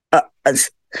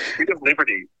 Freedom of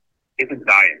liberty isn't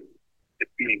dying.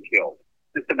 It's being killed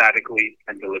systematically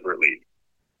and deliberately.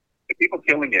 The people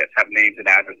killing it have names and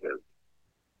addresses.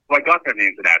 So I got their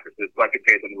names and addresses so I could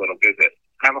pay them a little visit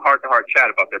and have a heart-to-heart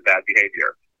chat about their bad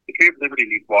behavior. The tree of liberty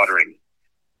needs watering.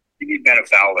 You need men of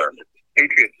valor,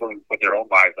 patriots willing to put their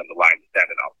own lives on the line to stand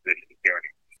in opposition to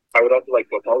tyranny. I would also like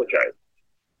to apologize.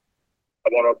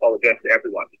 I want to apologize to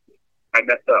everyone. I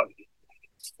messed up.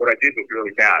 What I did was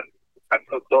really bad. I'm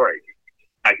so sorry.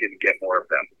 I didn't get more of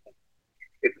them.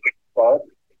 It's my fault.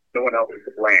 No one else is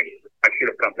to blame. I should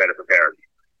have come better prepared.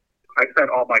 I spent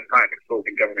all my time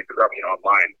exposing government corruption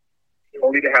online,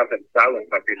 only to have them silence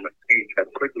my freedom of speech as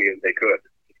quickly as they could.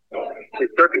 They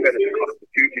circumvented the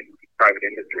Constitution and private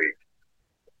industry.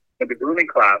 When the ruling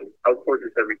class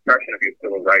outsources the repression of your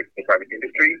civil rights to private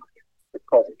industry, it's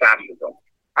called fascism.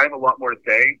 I have a lot more to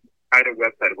say. I had a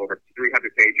website of over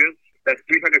 300 pages. That's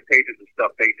 300 pages of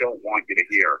stuff they don't want you to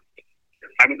hear.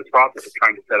 I'm in the process of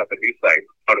trying to set up a new site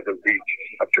out of the reach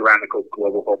of tyrannical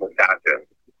global homo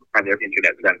fascists and their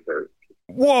internet censors.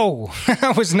 Whoa,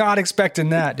 I was not expecting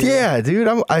that.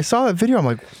 Dude, I saw that video. I'm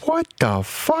like, what the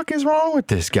fuck is wrong with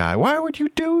this guy? Why would you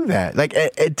do that? Like,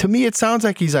 to me, it sounds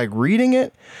like he's like reading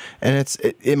it, and it's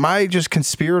in my just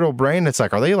conspiratorial brain. It's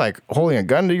like, are they like holding a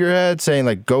gun to your head, saying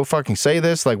like, go fucking say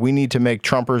this? Like, we need to make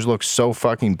Trumpers look so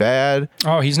fucking bad.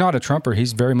 Oh, he's not a Trumper.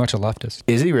 He's very much a leftist.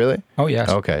 Is he really? Oh, yes.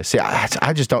 Okay. See,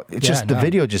 I just don't. It's just the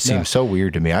video just seems so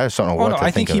weird to me. I just don't know what to think of it.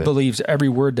 I think he believes every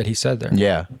word that he said there.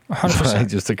 Yeah, 100%.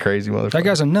 Just a crazy motherfucker. That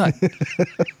guy's a nut.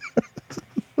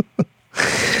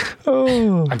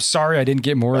 Oh. I'm sorry I didn't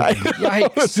get more of it.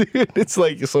 Yikes. Dude, it's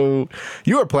like, so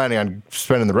you are planning on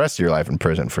spending the rest of your life in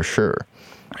prison for sure.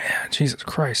 Yeah, Jesus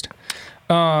Christ.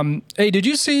 Hey, did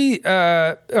you see,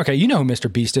 okay, you know who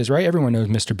Mr. Beast is, right? Everyone knows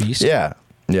Mr. Beast. Yeah.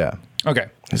 Okay.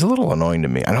 He's a little annoying to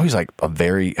me. I know he's like a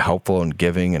very helpful and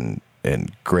giving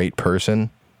and great person,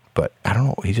 but I don't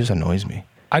know. He just annoys me.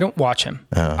 I don't watch him.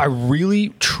 I really,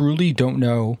 truly don't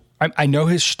know. I know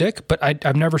his shtick, but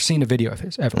I've never seen a video of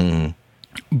his ever. Mm.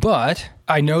 But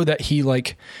I know that he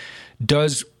like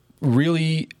does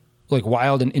really like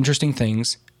wild and interesting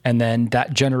things, and then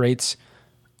that generates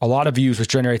a lot of views, which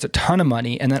generates a ton of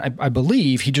money, and then I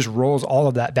believe he just rolls all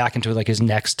of that back into like his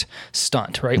next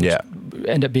stunt, right? Yeah, which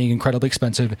end up being incredibly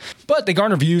expensive, but they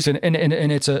garner views, and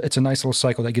it's a nice little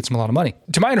cycle that gets him a lot of money.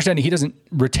 To my understanding, he doesn't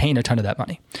retain a ton of that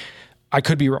money. I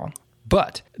could be wrong.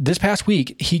 But this past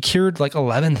week, he cured like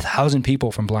 11,000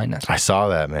 people from blindness. I saw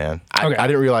that, man. I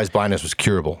didn't realize blindness was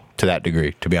curable to that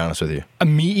degree, to be honest with you.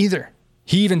 Me either.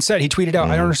 He even said, he tweeted out,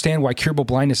 I don't understand why curable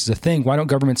blindness is a thing. Why don't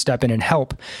governments step in and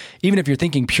help? Even if you're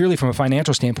thinking purely from a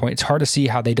financial standpoint, it's hard to see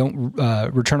how they don't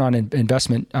return on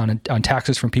investment on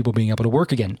taxes from people being able to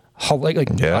work again. Like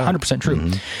 100% true.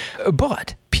 Mm-hmm.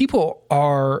 But people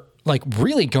are like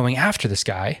really going after this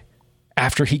guy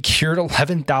after he cured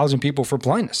 11,000 people for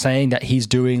blindness, saying that he's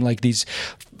doing like these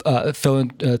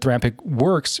philanthropic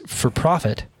works for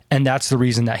profit, and that's the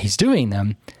reason that he's doing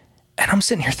them. And I'm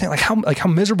sitting here thinking, how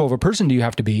miserable of a person do you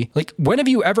have to be? Like, when have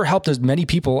you ever helped as many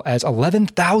people as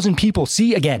 11,000 people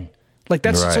see again? Like,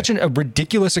 that's such a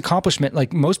ridiculous accomplishment.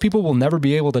 Like, most people will never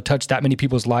be able to touch that many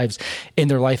people's lives in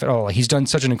their life at all. Like, he's done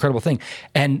such an incredible thing.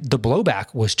 And the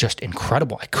blowback was just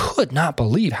incredible. I could not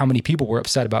believe how many people were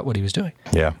upset about what he was doing.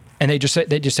 Yeah. And they just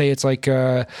say it's like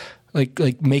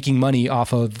making money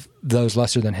off of those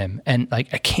lesser than him. And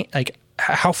like, I can't, like,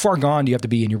 how far gone do you have to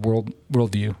be in your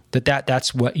worldview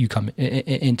that's what you come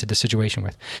into the situation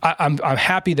with? I'm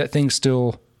happy that things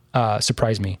still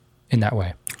surprise me in that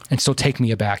way and still take me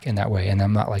aback in that way. And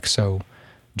I'm not like so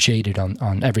jaded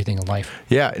on everything in life.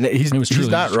 Yeah, and he's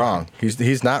not wrong.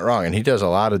 He's not wrong, and he does a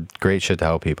lot of great shit to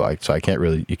help people. So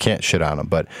you can't shit on him.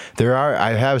 But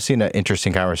I have seen an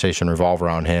interesting conversation revolve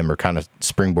around him, or kind of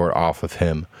springboard off of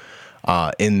him,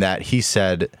 in that he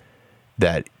said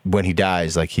that when he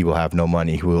dies, like, he will have no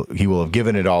money. He will have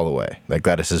given it all away. Like,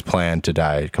 that is his plan, to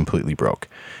die completely broke.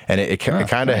 And it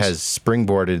kind of has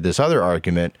springboarded this other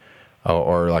argument,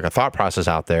 or like a thought process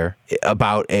out there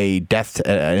about an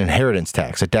inheritance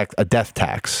tax, a death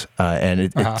tax.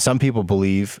 And some people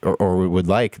believe or would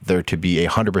like there to be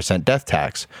 100% death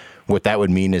tax. What that would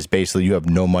mean is basically you have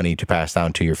no money to pass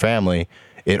down to your family.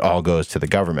 It all goes to the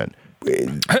government.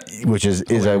 which is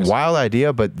a wild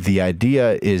idea, but the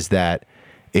idea is that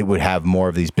it would have more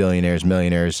of these billionaires,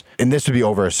 millionaires, and this would be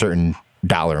over a certain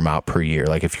dollar amount per year.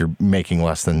 Like if you're making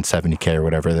less than 70K or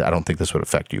whatever, I don't think this would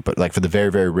affect you. But like for the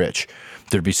very, very rich,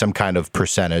 there'd be some kind of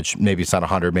percentage. Maybe it's not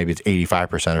 100, maybe it's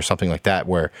 85% or something like that,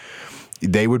 where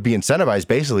they would be incentivized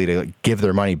basically to give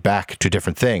their money back to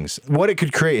different things. What it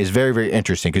could create is very, very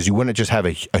interesting because you wouldn't just have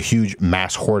a huge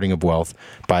mass hoarding of wealth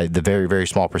by the very, very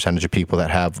small percentage of people that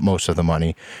have most of the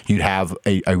money. You'd have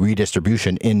a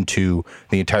redistribution into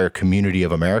the entire community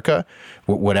of America,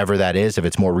 whatever that is. If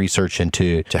it's more research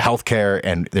into healthcare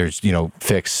and there's,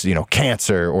 fix,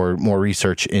 cancer, or more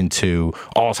research into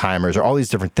Alzheimer's or all these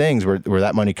different things where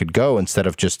that money could go instead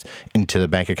of just into the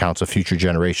bank accounts of future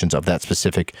generations of that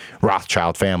specific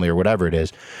Rothschild family or whatever it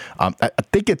is. I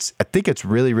think it's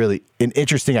really, really an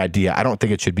interesting idea. I don't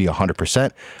think it should be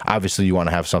 100%. Obviously, you want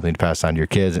to have something to pass on to your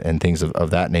kids and things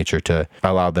of that nature to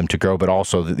allow them to grow. But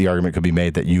also the argument could be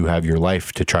made that you have your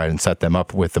life to try and set them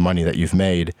up with the money that you've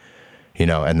made.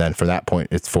 And then from that point,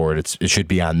 it should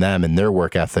be on them and their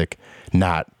work ethic,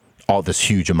 not all this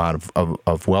huge amount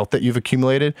of wealth that you've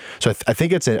accumulated. So I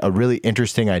think it's a really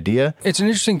interesting idea. It's an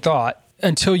interesting thought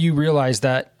until you realize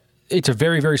that it's a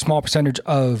very, very small percentage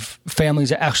of families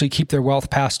that actually keep their wealth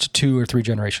past 2 or 3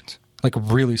 generations, like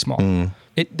really small.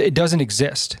 It doesn't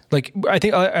exist. Like I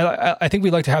think we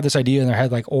like to have this idea in our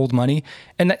head, like old money,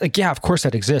 and yeah, of course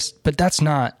that exists, but that's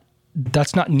not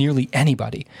nearly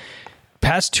anybody.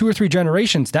 Past 2 or 3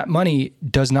 generations, that money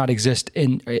does not exist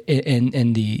in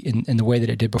the way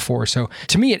that it did before. So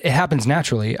to me, it happens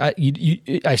naturally.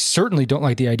 I certainly don't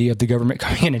like the idea of the government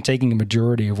coming in and taking a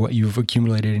majority of what you've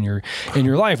accumulated in your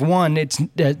life. One, it's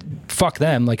fuck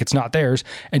them, like it's not theirs,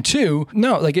 and 2,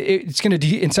 no, like it's going to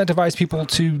incentivize people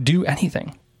to do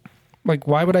anything. Like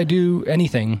why would I do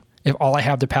anything if all I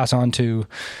have to pass on to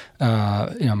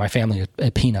my family is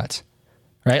peanuts?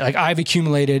 Right? Like I've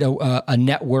accumulated a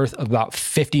net worth of about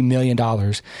 $50 million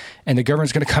and the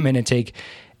government's going to come in and take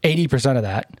 80% of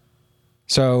that.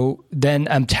 So then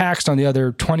I'm taxed on the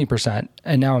other 20%.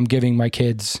 And now I'm giving my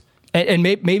kids, and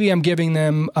maybe I'm giving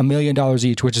them $1 million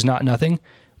each, which is not nothing.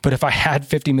 But if I had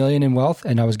 50 million in wealth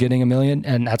and I was getting $1 million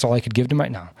and that's all I could give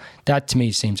to that to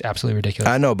me seems absolutely ridiculous.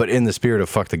 I know, but in the spirit of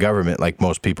fuck the government, like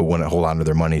most people wouldn't hold on to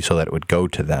their money so that it would go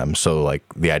to them. So like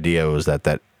the idea was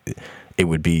that it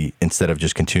would be, instead of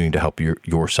just continuing to help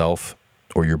yourself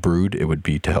or your brood, it would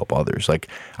be to help others. Like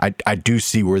I do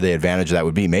see where the advantage of that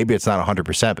would be. Maybe it's not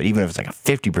 100%, but even if it's like a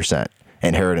 50%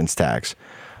 inheritance tax,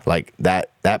 like that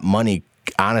money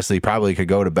honestly probably could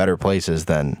go to better places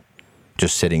than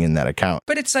just sitting in that account.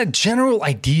 But it's a general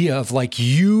idea of like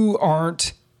you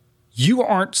aren't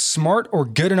smart or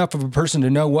good enough of a person to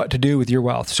know what to do with your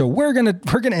wealth. So we're gonna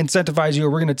incentivize you, or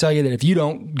we're gonna tell you that if you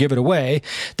don't give it away,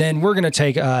 then we're gonna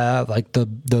take like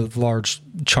the large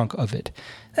chunk of it.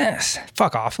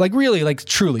 Fuck off. Like really, like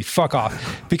truly fuck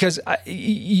off. Because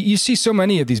you see so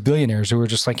many of these billionaires who are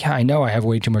just like, yeah, I know I have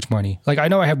way too much money. Like I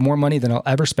know I have more money than I'll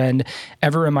ever spend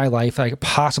ever in my life that I could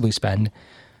possibly spend.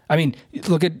 I mean,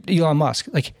 look at Elon Musk.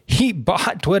 Like he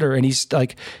bought Twitter and he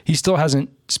still hasn't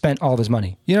spent all of his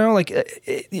money.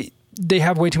 They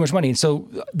have way too much money. And so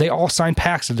they all sign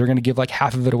pacts that they're going to give like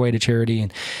half of it away to charity.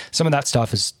 And some of that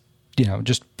stuff is,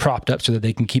 just propped up so that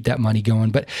they can keep that money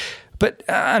going. But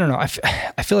I don't know. I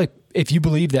feel like if you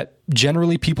believe that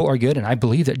generally people are good, and I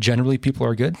believe that generally people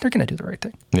are good, they're going to do the right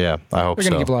thing. Yeah, I hope so.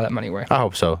 They're going to give a lot of that money away. I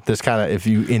hope so. This kind of, if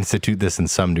you institute this in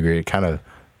some degree, it kind of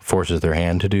forces their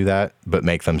hand to do that, but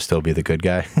make them still be the good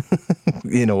guy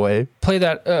in a way. Play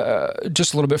that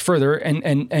just a little bit further,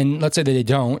 and let's say that they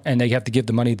don't, and they have to give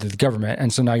the money to the government,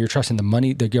 and so now you're trusting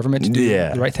the government to do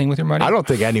the right thing with your money? I don't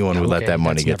think anyone would let that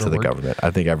money get to the government.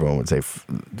 I think everyone would say,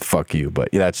 fuck you, but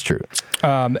yeah, that's true.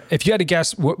 If you had to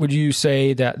guess, what would you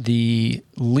say that the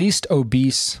least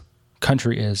obese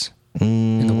country is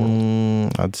in the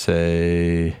world? I'd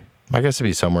say, I guess it'd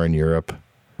be somewhere in Europe.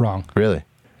 Wrong. Really?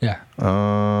 Yeah.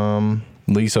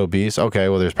 Least obese. Okay.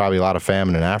 Well, there's probably a lot of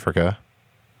famine in Africa,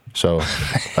 so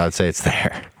I'd say it's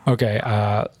there. Okay.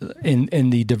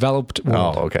 In the developed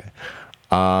world. Oh,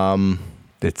 okay.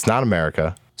 It's not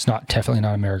America. It's definitely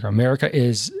not America. America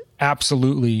is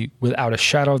absolutely, without a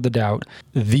shadow of the doubt,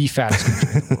 the fattest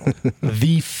country in the world.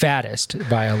 The fattest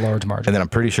by a large margin. And then I'm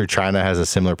pretty sure China has a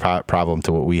similar problem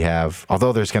to what we have,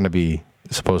 although there's going to be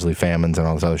supposedly famines and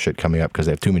all this other shit coming up because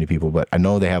they have too many people, but I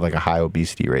know they have like a high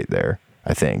obesity rate there,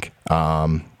 I think.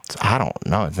 I don't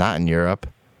know. It's not in Europe.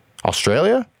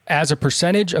 Australia? As a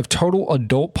percentage of total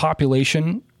adult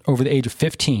population over the age of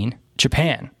 15,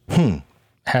 Japan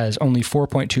has only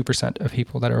 4.2% of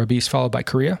people that are obese, followed by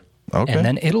Korea Okay. And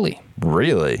then Italy.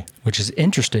 Really? Which is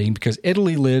interesting because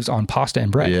Italy lives on pasta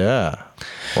and bread. Yeah.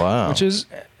 Wow. Which is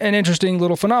an interesting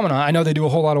little phenomenon. I know they do a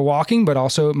whole lot of walking, but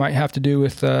also it might have to do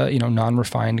with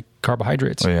non-refined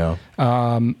carbohydrates. Yeah.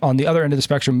 On the other end of the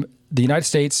spectrum, the United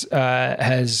States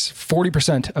has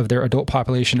 40% of their adult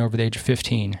population over the age of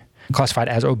 15 classified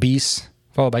as obese,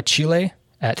 followed by Chile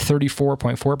at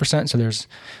 34.4%. So there's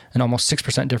an almost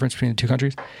 6% difference between the two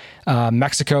countries.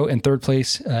 Mexico in third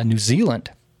place. New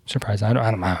Zealand, surprising.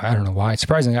 I don't know why.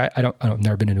 Surprisingly, I've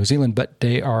never been to New Zealand, but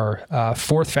they are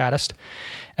fourth fattest.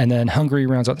 And then Hungary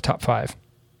rounds out the top five.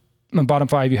 And bottom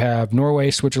five, you have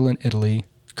Norway, Switzerland, Italy,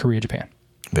 Korea, Japan.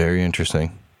 Very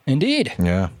interesting. Indeed.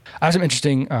 Yeah. I have some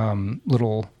interesting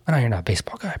little, I know you're not a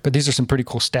baseball guy, but these are some pretty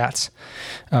cool stats.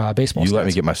 Baseball You stats. let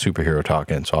me get my superhero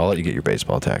talk in, so I'll let you get your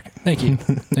baseball attack. Thank you.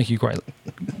 Thank you, quite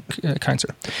kind sir.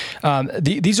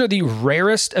 These are the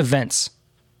rarest events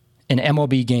in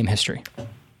MLB game history.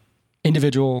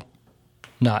 Individual,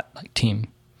 not like team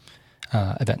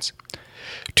events.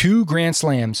 2 grand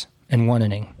slams in one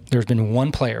inning. There's been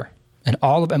one player in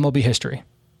all of MLB history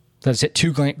that's hit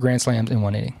 2 grand slams in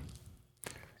one inning.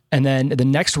 And then the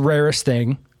next rarest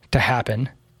thing to happen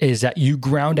is that you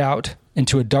ground out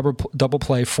into a double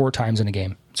play 4 times in a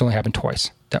game. It's only happened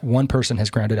twice. That one person has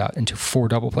grounded out into 4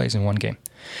 double plays in one game.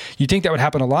 You'd think that would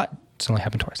happen a lot. It's only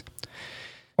happened twice.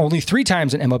 Only 3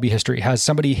 times in MLB history has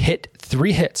somebody hit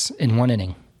 3 hits in one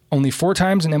inning. Only 4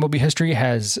 times in MLB history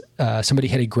has somebody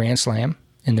hit a grand slam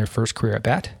in their first career at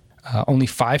bat. Only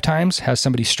 5 times has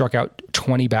somebody struck out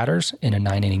 20 batters in a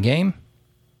 9-inning game.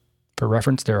 For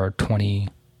reference, there are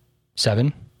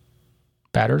 27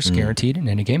 batters guaranteed in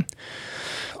any game.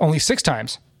 Only 6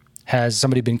 times has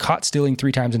somebody been caught stealing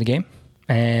 3 times in a game.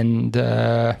 And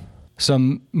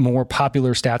some more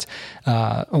popular stats,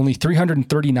 only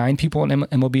 339 people in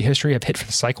MLB history have hit for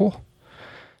the cycle.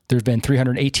 There's been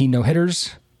 318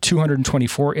 no-hitters,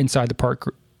 224 inside the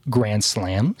park grand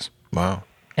slams. Wow.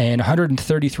 And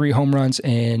 133 home runs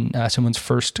in someone's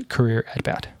first career at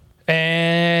bat.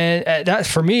 And that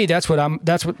for me, that's all I'm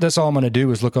going to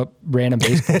do is look up random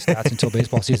baseball stats until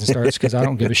baseball season starts because I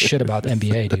don't give a shit about the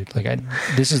NBA, dude. Like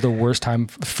this is the worst time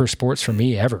for sports for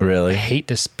me ever. Really? I hate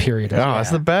this period. No,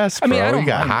 it's the best, bro. I mean, you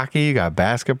got hockey, you got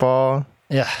basketball.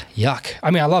 Yeah, yuck.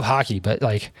 I mean, I love hockey, but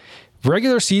like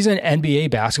regular season NBA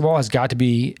basketball has got to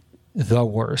be the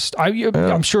worst.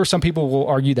 I'm sure some people will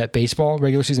argue that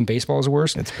regular season baseball is the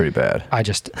worst. It's pretty bad.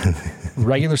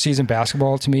 Regular season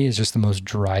basketball to me is just the most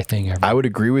dry thing ever. I would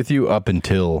agree with you up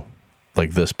until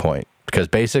like this point. Because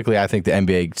basically I think the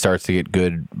NBA starts to get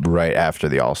good right after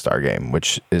the All-Star game,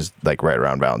 which is like right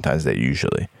around Valentine's Day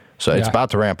usually. So it's about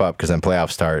to ramp up because then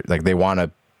playoffs start. Like they want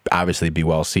to obviously be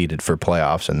well seeded for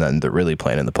playoffs, and then they're really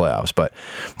playing in the playoffs. But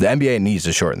the NBA needs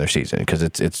to shorten their season because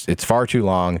it's far too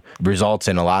long. Results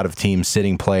in a lot of teams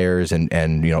sitting players and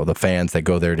the fans that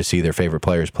go there to see their favorite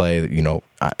players play.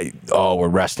 We're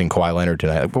resting Kawhi Leonard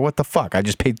tonight. Like, but what the fuck? I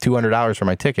just paid $200 for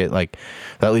my ticket. Like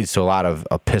that leads to a lot of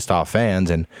pissed off fans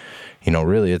and.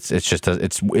 Really,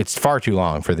 it's far too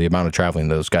long for the amount of traveling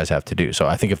those guys have to do. So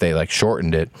I think if they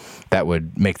shortened it, that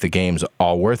would make the games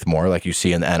all worth more, like you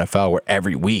see in the NFL, where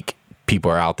every week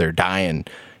people are out there dying.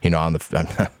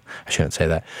 I shouldn't say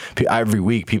that. Every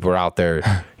week people are out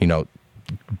there,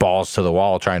 balls to the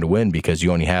wall trying to win because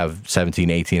you only have 17,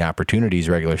 18 opportunities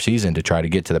regular season to try to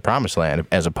get to the promised land,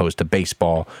 as opposed to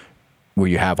baseball, where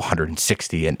you have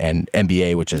 160 and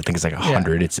NBA, which I think is like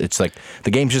 100. Yeah. It's like the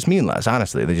games just mean less.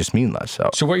 Honestly, they just mean less.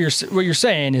 So what you're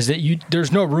saying is that there's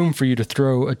no room for you to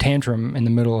throw a tantrum in the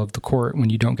middle of the court when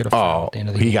you don't get a foul at the end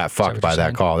of the game. He got fucked by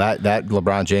that call. That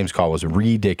LeBron James call was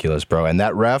ridiculous, bro. And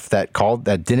that ref that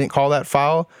didn't call that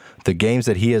foul, the games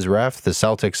that he has ref, the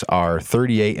Celtics are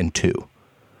 38-2.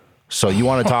 So you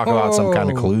want to talk about some kind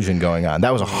of collusion going on.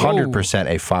 That was 100%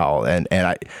 a foul. And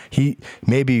he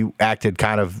maybe acted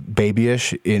kind of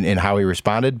babyish in how he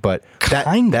responded, but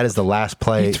that is the last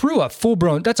play. He threw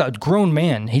that's a grown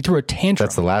man. He threw a tantrum.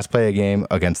 That's the last play of the game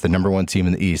against the number 1 team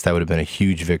in the East. That would have been a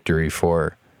huge victory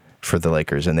for the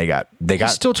Lakers. And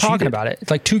he's still talking about it.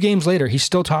 It's like 2 games later, he's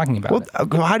still talking about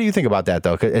it. How do you think about that,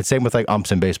 though? It's same with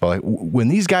umps in baseball. Like when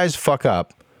these guys fuck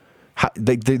up,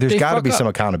 there's got to be some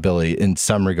accountability in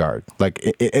some regard. Like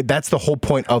that's the whole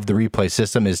point of the replay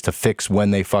system, is to fix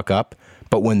when they fuck up.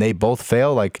 But when they both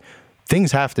fail, like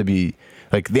things have to be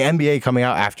like the NBA coming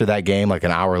out after that game, like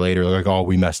an hour later, like, oh,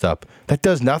 we messed up. That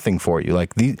does nothing for you.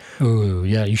 Like ooh,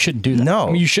 yeah, you shouldn't do that. No,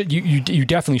 I mean, you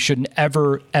definitely shouldn't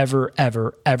ever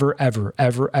admit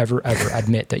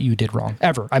that you did wrong.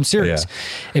 Ever. I'm serious.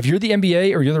 Yeah. If you're the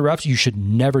NBA or you're the refs, you should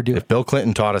never do it. If Bill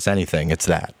Clinton taught us anything, it's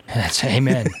that. That's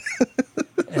amen.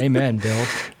 Amen, Bill.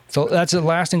 So that's a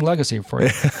lasting legacy for you.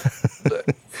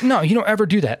 No, you don't ever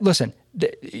do that. Listen,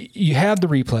 you have the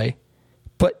replay,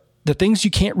 but the things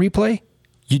you can't replay,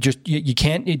 you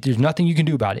can't. There's nothing you can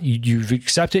do about it. You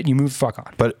accept it and you move the fuck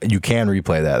on. But you can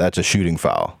replay that. That's a shooting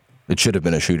foul. It should have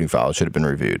been a shooting foul. It should have been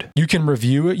reviewed. You can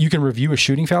review it. You can review a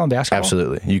shooting foul in basketball.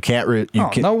 Absolutely. You can't.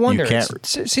 No wonder.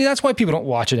 See, that's why people don't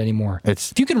watch it anymore.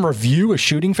 If you can review a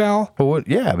shooting foul. Well,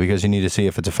 yeah, because you need to see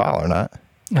if it's a foul or not.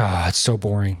 Oh, it's so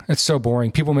boring. It's so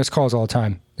boring. People miss calls all the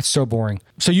time. It's so boring.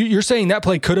 So you're saying that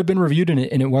play could have been reviewed and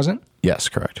it wasn't? Yes,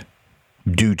 correct.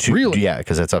 Really? Yeah,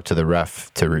 because it's up to the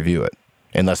ref to review it.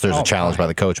 Unless there's a challenge by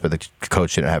the coach, but the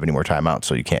coach didn't have any more timeouts,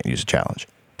 so you can't use a challenge.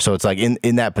 So it's like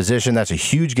in that position, that's a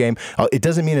huge game. It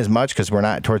doesn't mean as much because we're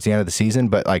not towards the end of the season,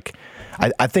 but like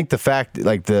I think the fact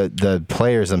like the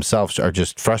players themselves are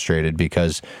just frustrated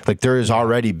because like there has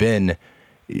already been,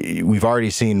 we've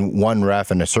already seen one ref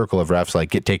and a circle of refs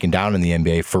like get taken down in the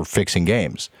NBA for fixing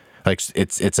games. Like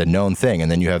it's a known thing,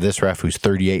 and then you have this ref who's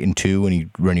 38-2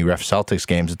 when he refs Celtics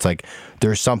games. It's like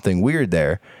there's something weird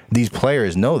there. These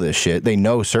players know this shit. They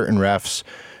know certain refs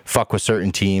fuck with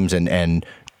certain teams and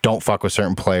don't fuck with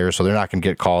certain players, so they're not going to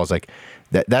get calls like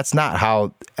that. That's not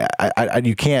how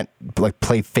you can't like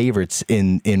play favorites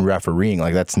in refereeing.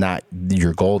 Like that's not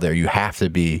your goal there. You have to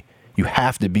be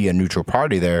a neutral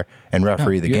party there and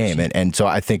referee the game. And so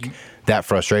I think that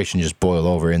frustration just boiled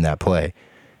over in that play.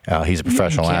 He's a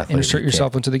professional athlete. You can't insert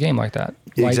yourself into the game like that.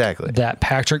 Exactly. Like that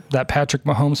Patrick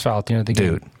Mahomes foul at the end of the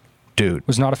game. Dude.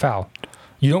 Was not a foul.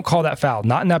 You don't call that foul.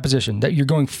 Not in that position. That you're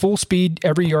going full speed.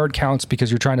 Every yard counts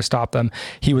because you're trying to stop them.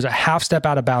 He was a half step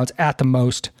out of bounds at the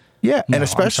most. Yeah, no, and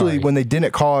especially when they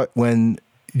didn't call it when.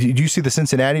 Did you see the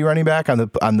Cincinnati running back on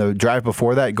the drive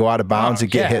before that go out of bounds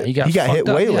and get hit? He got hit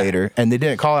way later, and they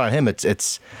didn't call it on him.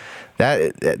 It's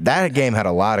that game had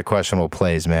a lot of questionable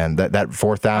plays, man. That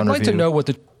fourth down. I'd like to know what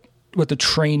the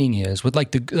training is with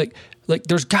like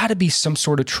there's got to be some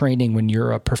sort of training when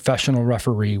you're a professional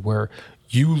referee where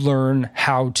you learn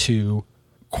how to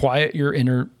quiet your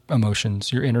inner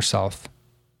emotions, your inner self,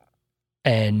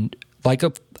 and like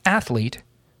an athlete,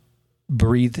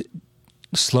 breathe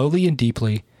slowly and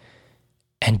deeply,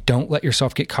 and don't let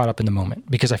yourself get caught up in the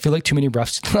moment. Because I feel like too many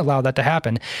refs allow that to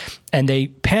happen, and they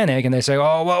panic and they say,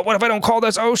 "Oh well, what if I don't call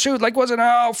this? Oh shoot, like wasn't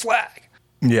flag."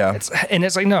 Yeah, it's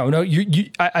like no.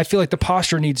 I feel like the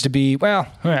posture needs to be, well,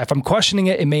 if I'm questioning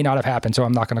it, it may not have happened, so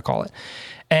I'm not going to call it.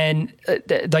 And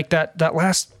like that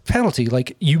last penalty,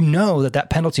 like that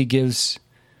penalty gives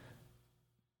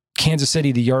Kansas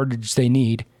City the yardage they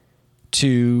need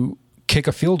to kick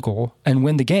a field goal and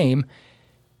win the game.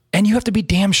 And you have to be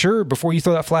damn sure before you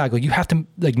throw that flag. Like you have to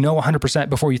know 100%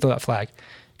 before you throw that flag,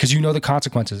 because you know the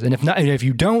consequences. And if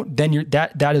you don't, then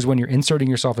that is when you're inserting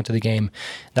yourself into the game.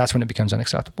 That's when it becomes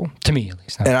unacceptable, to me at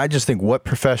least. And I just think, what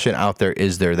profession out there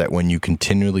is there that when you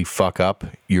continually fuck up,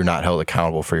 you're not held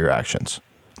accountable for your actions?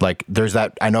 Like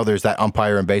I know there's that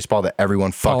umpire in baseball that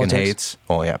everyone fucking hates.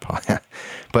 Oh yeah,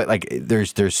 but like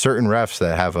there's certain refs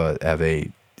that have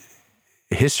a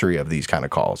history of these kind of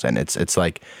calls, and it's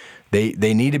like they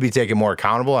need to be taken more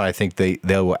accountable, and I think they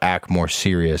will act more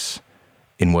serious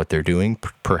in what they're doing.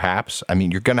 Perhaps, I mean,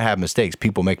 you're gonna have mistakes.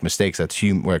 People make mistakes. That's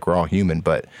like we're all human,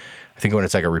 but I think when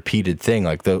it's like a repeated thing,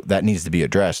 like that needs to be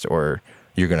addressed, or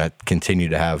you're going to continue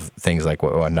to have things like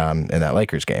what went on in that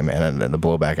Lakers game and the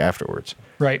blowback afterwards.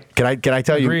 Right. Can I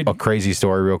tell you a crazy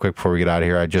story real quick before we get out of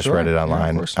here? I just read it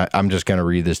online. Yeah, I'm just going to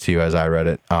read this to you as I read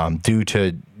it. Due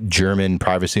to German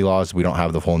privacy laws, we don't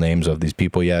have the full names of these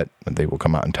people yet. They will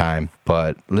come out in time.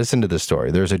 But listen to this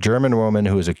story. There's a German woman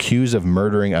who is accused of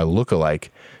murdering a lookalike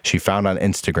she found on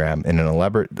Instagram in an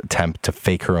elaborate attempt to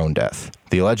fake her own death.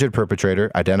 The alleged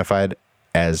perpetrator, identified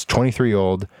as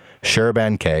 23-year-old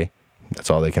Sheriban K., that's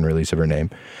all they can release of her name,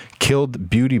 killed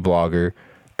beauty blogger,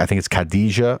 I think it's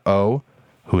Khadija O.,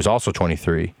 who is also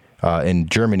 23, in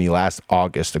Germany last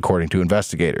August, according to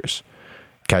investigators.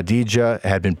 Khadija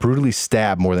had been brutally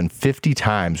stabbed more than 50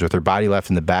 times with her body left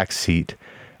in the back seat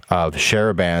of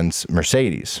Sheriban's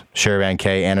Mercedes. Sheriban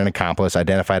K. and an accomplice,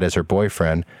 identified as her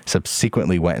boyfriend,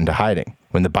 subsequently went into hiding.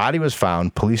 When the body was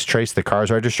found, police traced the car's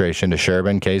registration to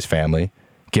Sheriban K.'s family.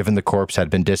 Given the corpse had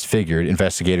been disfigured,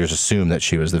 investigators assumed that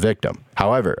she was the victim.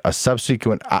 However, a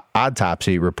subsequent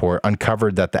autopsy report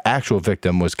uncovered that the actual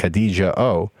victim was Khadija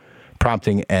O.,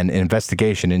 prompting an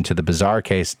investigation into the bizarre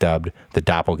case dubbed the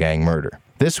Doppelgang murder.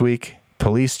 This week,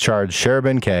 police charged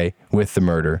Sheriban K. with the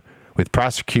murder, with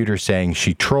prosecutors saying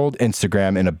she trolled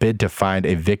Instagram in a bid to find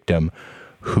a victim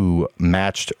who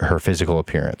matched her physical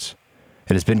appearance.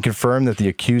 It has been confirmed that the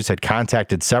accused had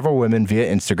contacted several women via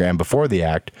Instagram before the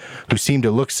act who seemed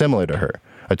to look similar to her.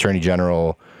 Attorney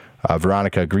General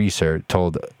Veronica Grieser,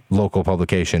 told local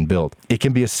publication Bild. It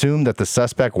can be assumed that the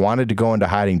suspect wanted to go into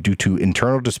hiding due to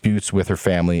internal disputes with her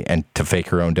family and to fake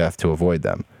her own death to avoid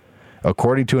them.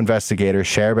 According to investigators,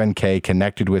 Shahriban K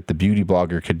connected with the beauty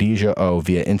blogger Khadija O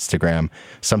via Instagram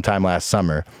sometime last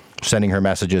summer, sending her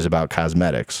messages about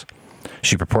cosmetics.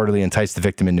 She purportedly enticed the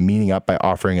victim into meeting up by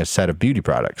offering a set of beauty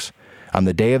products. On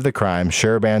the day of the crime,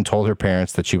 Shahriban told her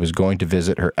parents that she was going to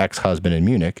visit her ex-husband in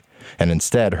Munich, and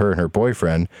instead, her and her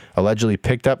boyfriend allegedly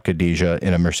picked up Khadija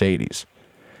in a Mercedes.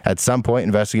 At some point,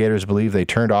 investigators believe they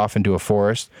turned off into a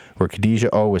forest where Khadija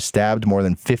O was stabbed more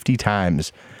than 50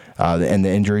 times, and the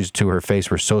injuries to her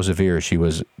face were so severe she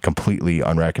was completely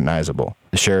unrecognizable.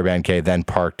 Shahriban K then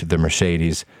parked the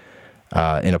Mercedes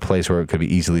in a place where it could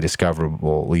be easily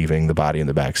discoverable, leaving the body in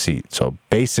the back seat. So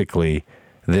basically,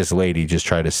 this lady just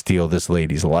tried to steal this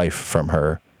lady's life from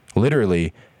her,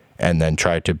 literally, and then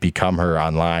tried to become her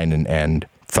online and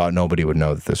thought nobody would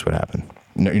know that this would happen.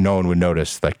 No one would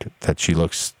notice that she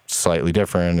looks slightly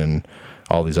different and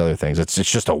all these other things. It's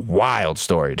just a wild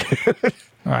story, dude.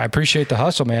 I appreciate the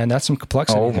hustle, man. That's some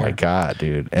complexity. Oh my God,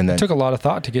 dude. And then it took a lot of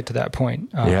thought to get to that point.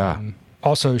 Yeah.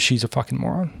 Also, she's a fucking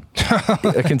moron.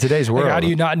 Like in today's world. Like, how do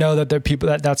you not know that there are people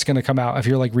that's going to come out if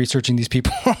you're like researching these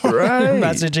people, right?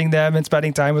 Messaging them and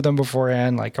spending time with them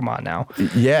beforehand? Like, come on now.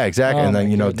 Yeah, exactly. And then,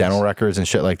 dental records and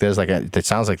shit like this. Like, it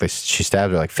sounds like she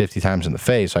stabbed her like 50 times in the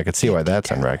face. So I could see why that's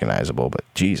unrecognizable. But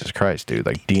Jesus Christ, dude,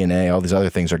 like DNA, all these other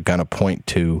things are going to point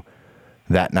to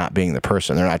that not being the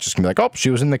person. They're not just going to be like, oh,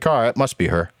 she was in the car. It must be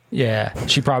her. Yeah,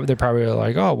 they're probably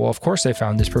like, oh, well, of course they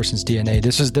found this person's DNA.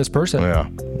 This is this person.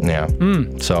 Yeah.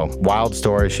 So wild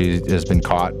story. She has been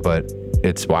caught, but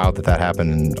it's wild that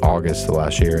happened in August of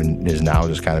last year and is now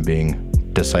just kind of being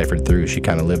deciphered through. She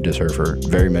kind of lived as her for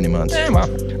very many months. Yeah,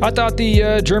 well, I thought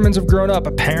the Germans have grown up.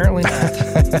 Apparently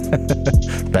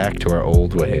not. Back to our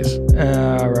old ways.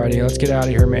 Alrighty, let's get out of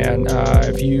here, man.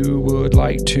 If you would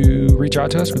like to reach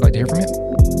out to us, we'd like to hear from you.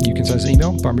 You can send us an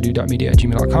email,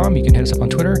 bomberdude.media@gmail.com. You can hit us up on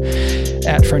Twitter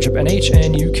 @friendshipnh,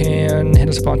 and you can hit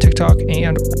us up on TikTok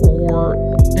and or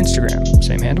Instagram.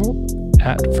 Same handle,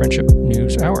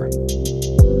 @friendshipnewshour.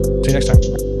 See you next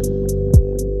time.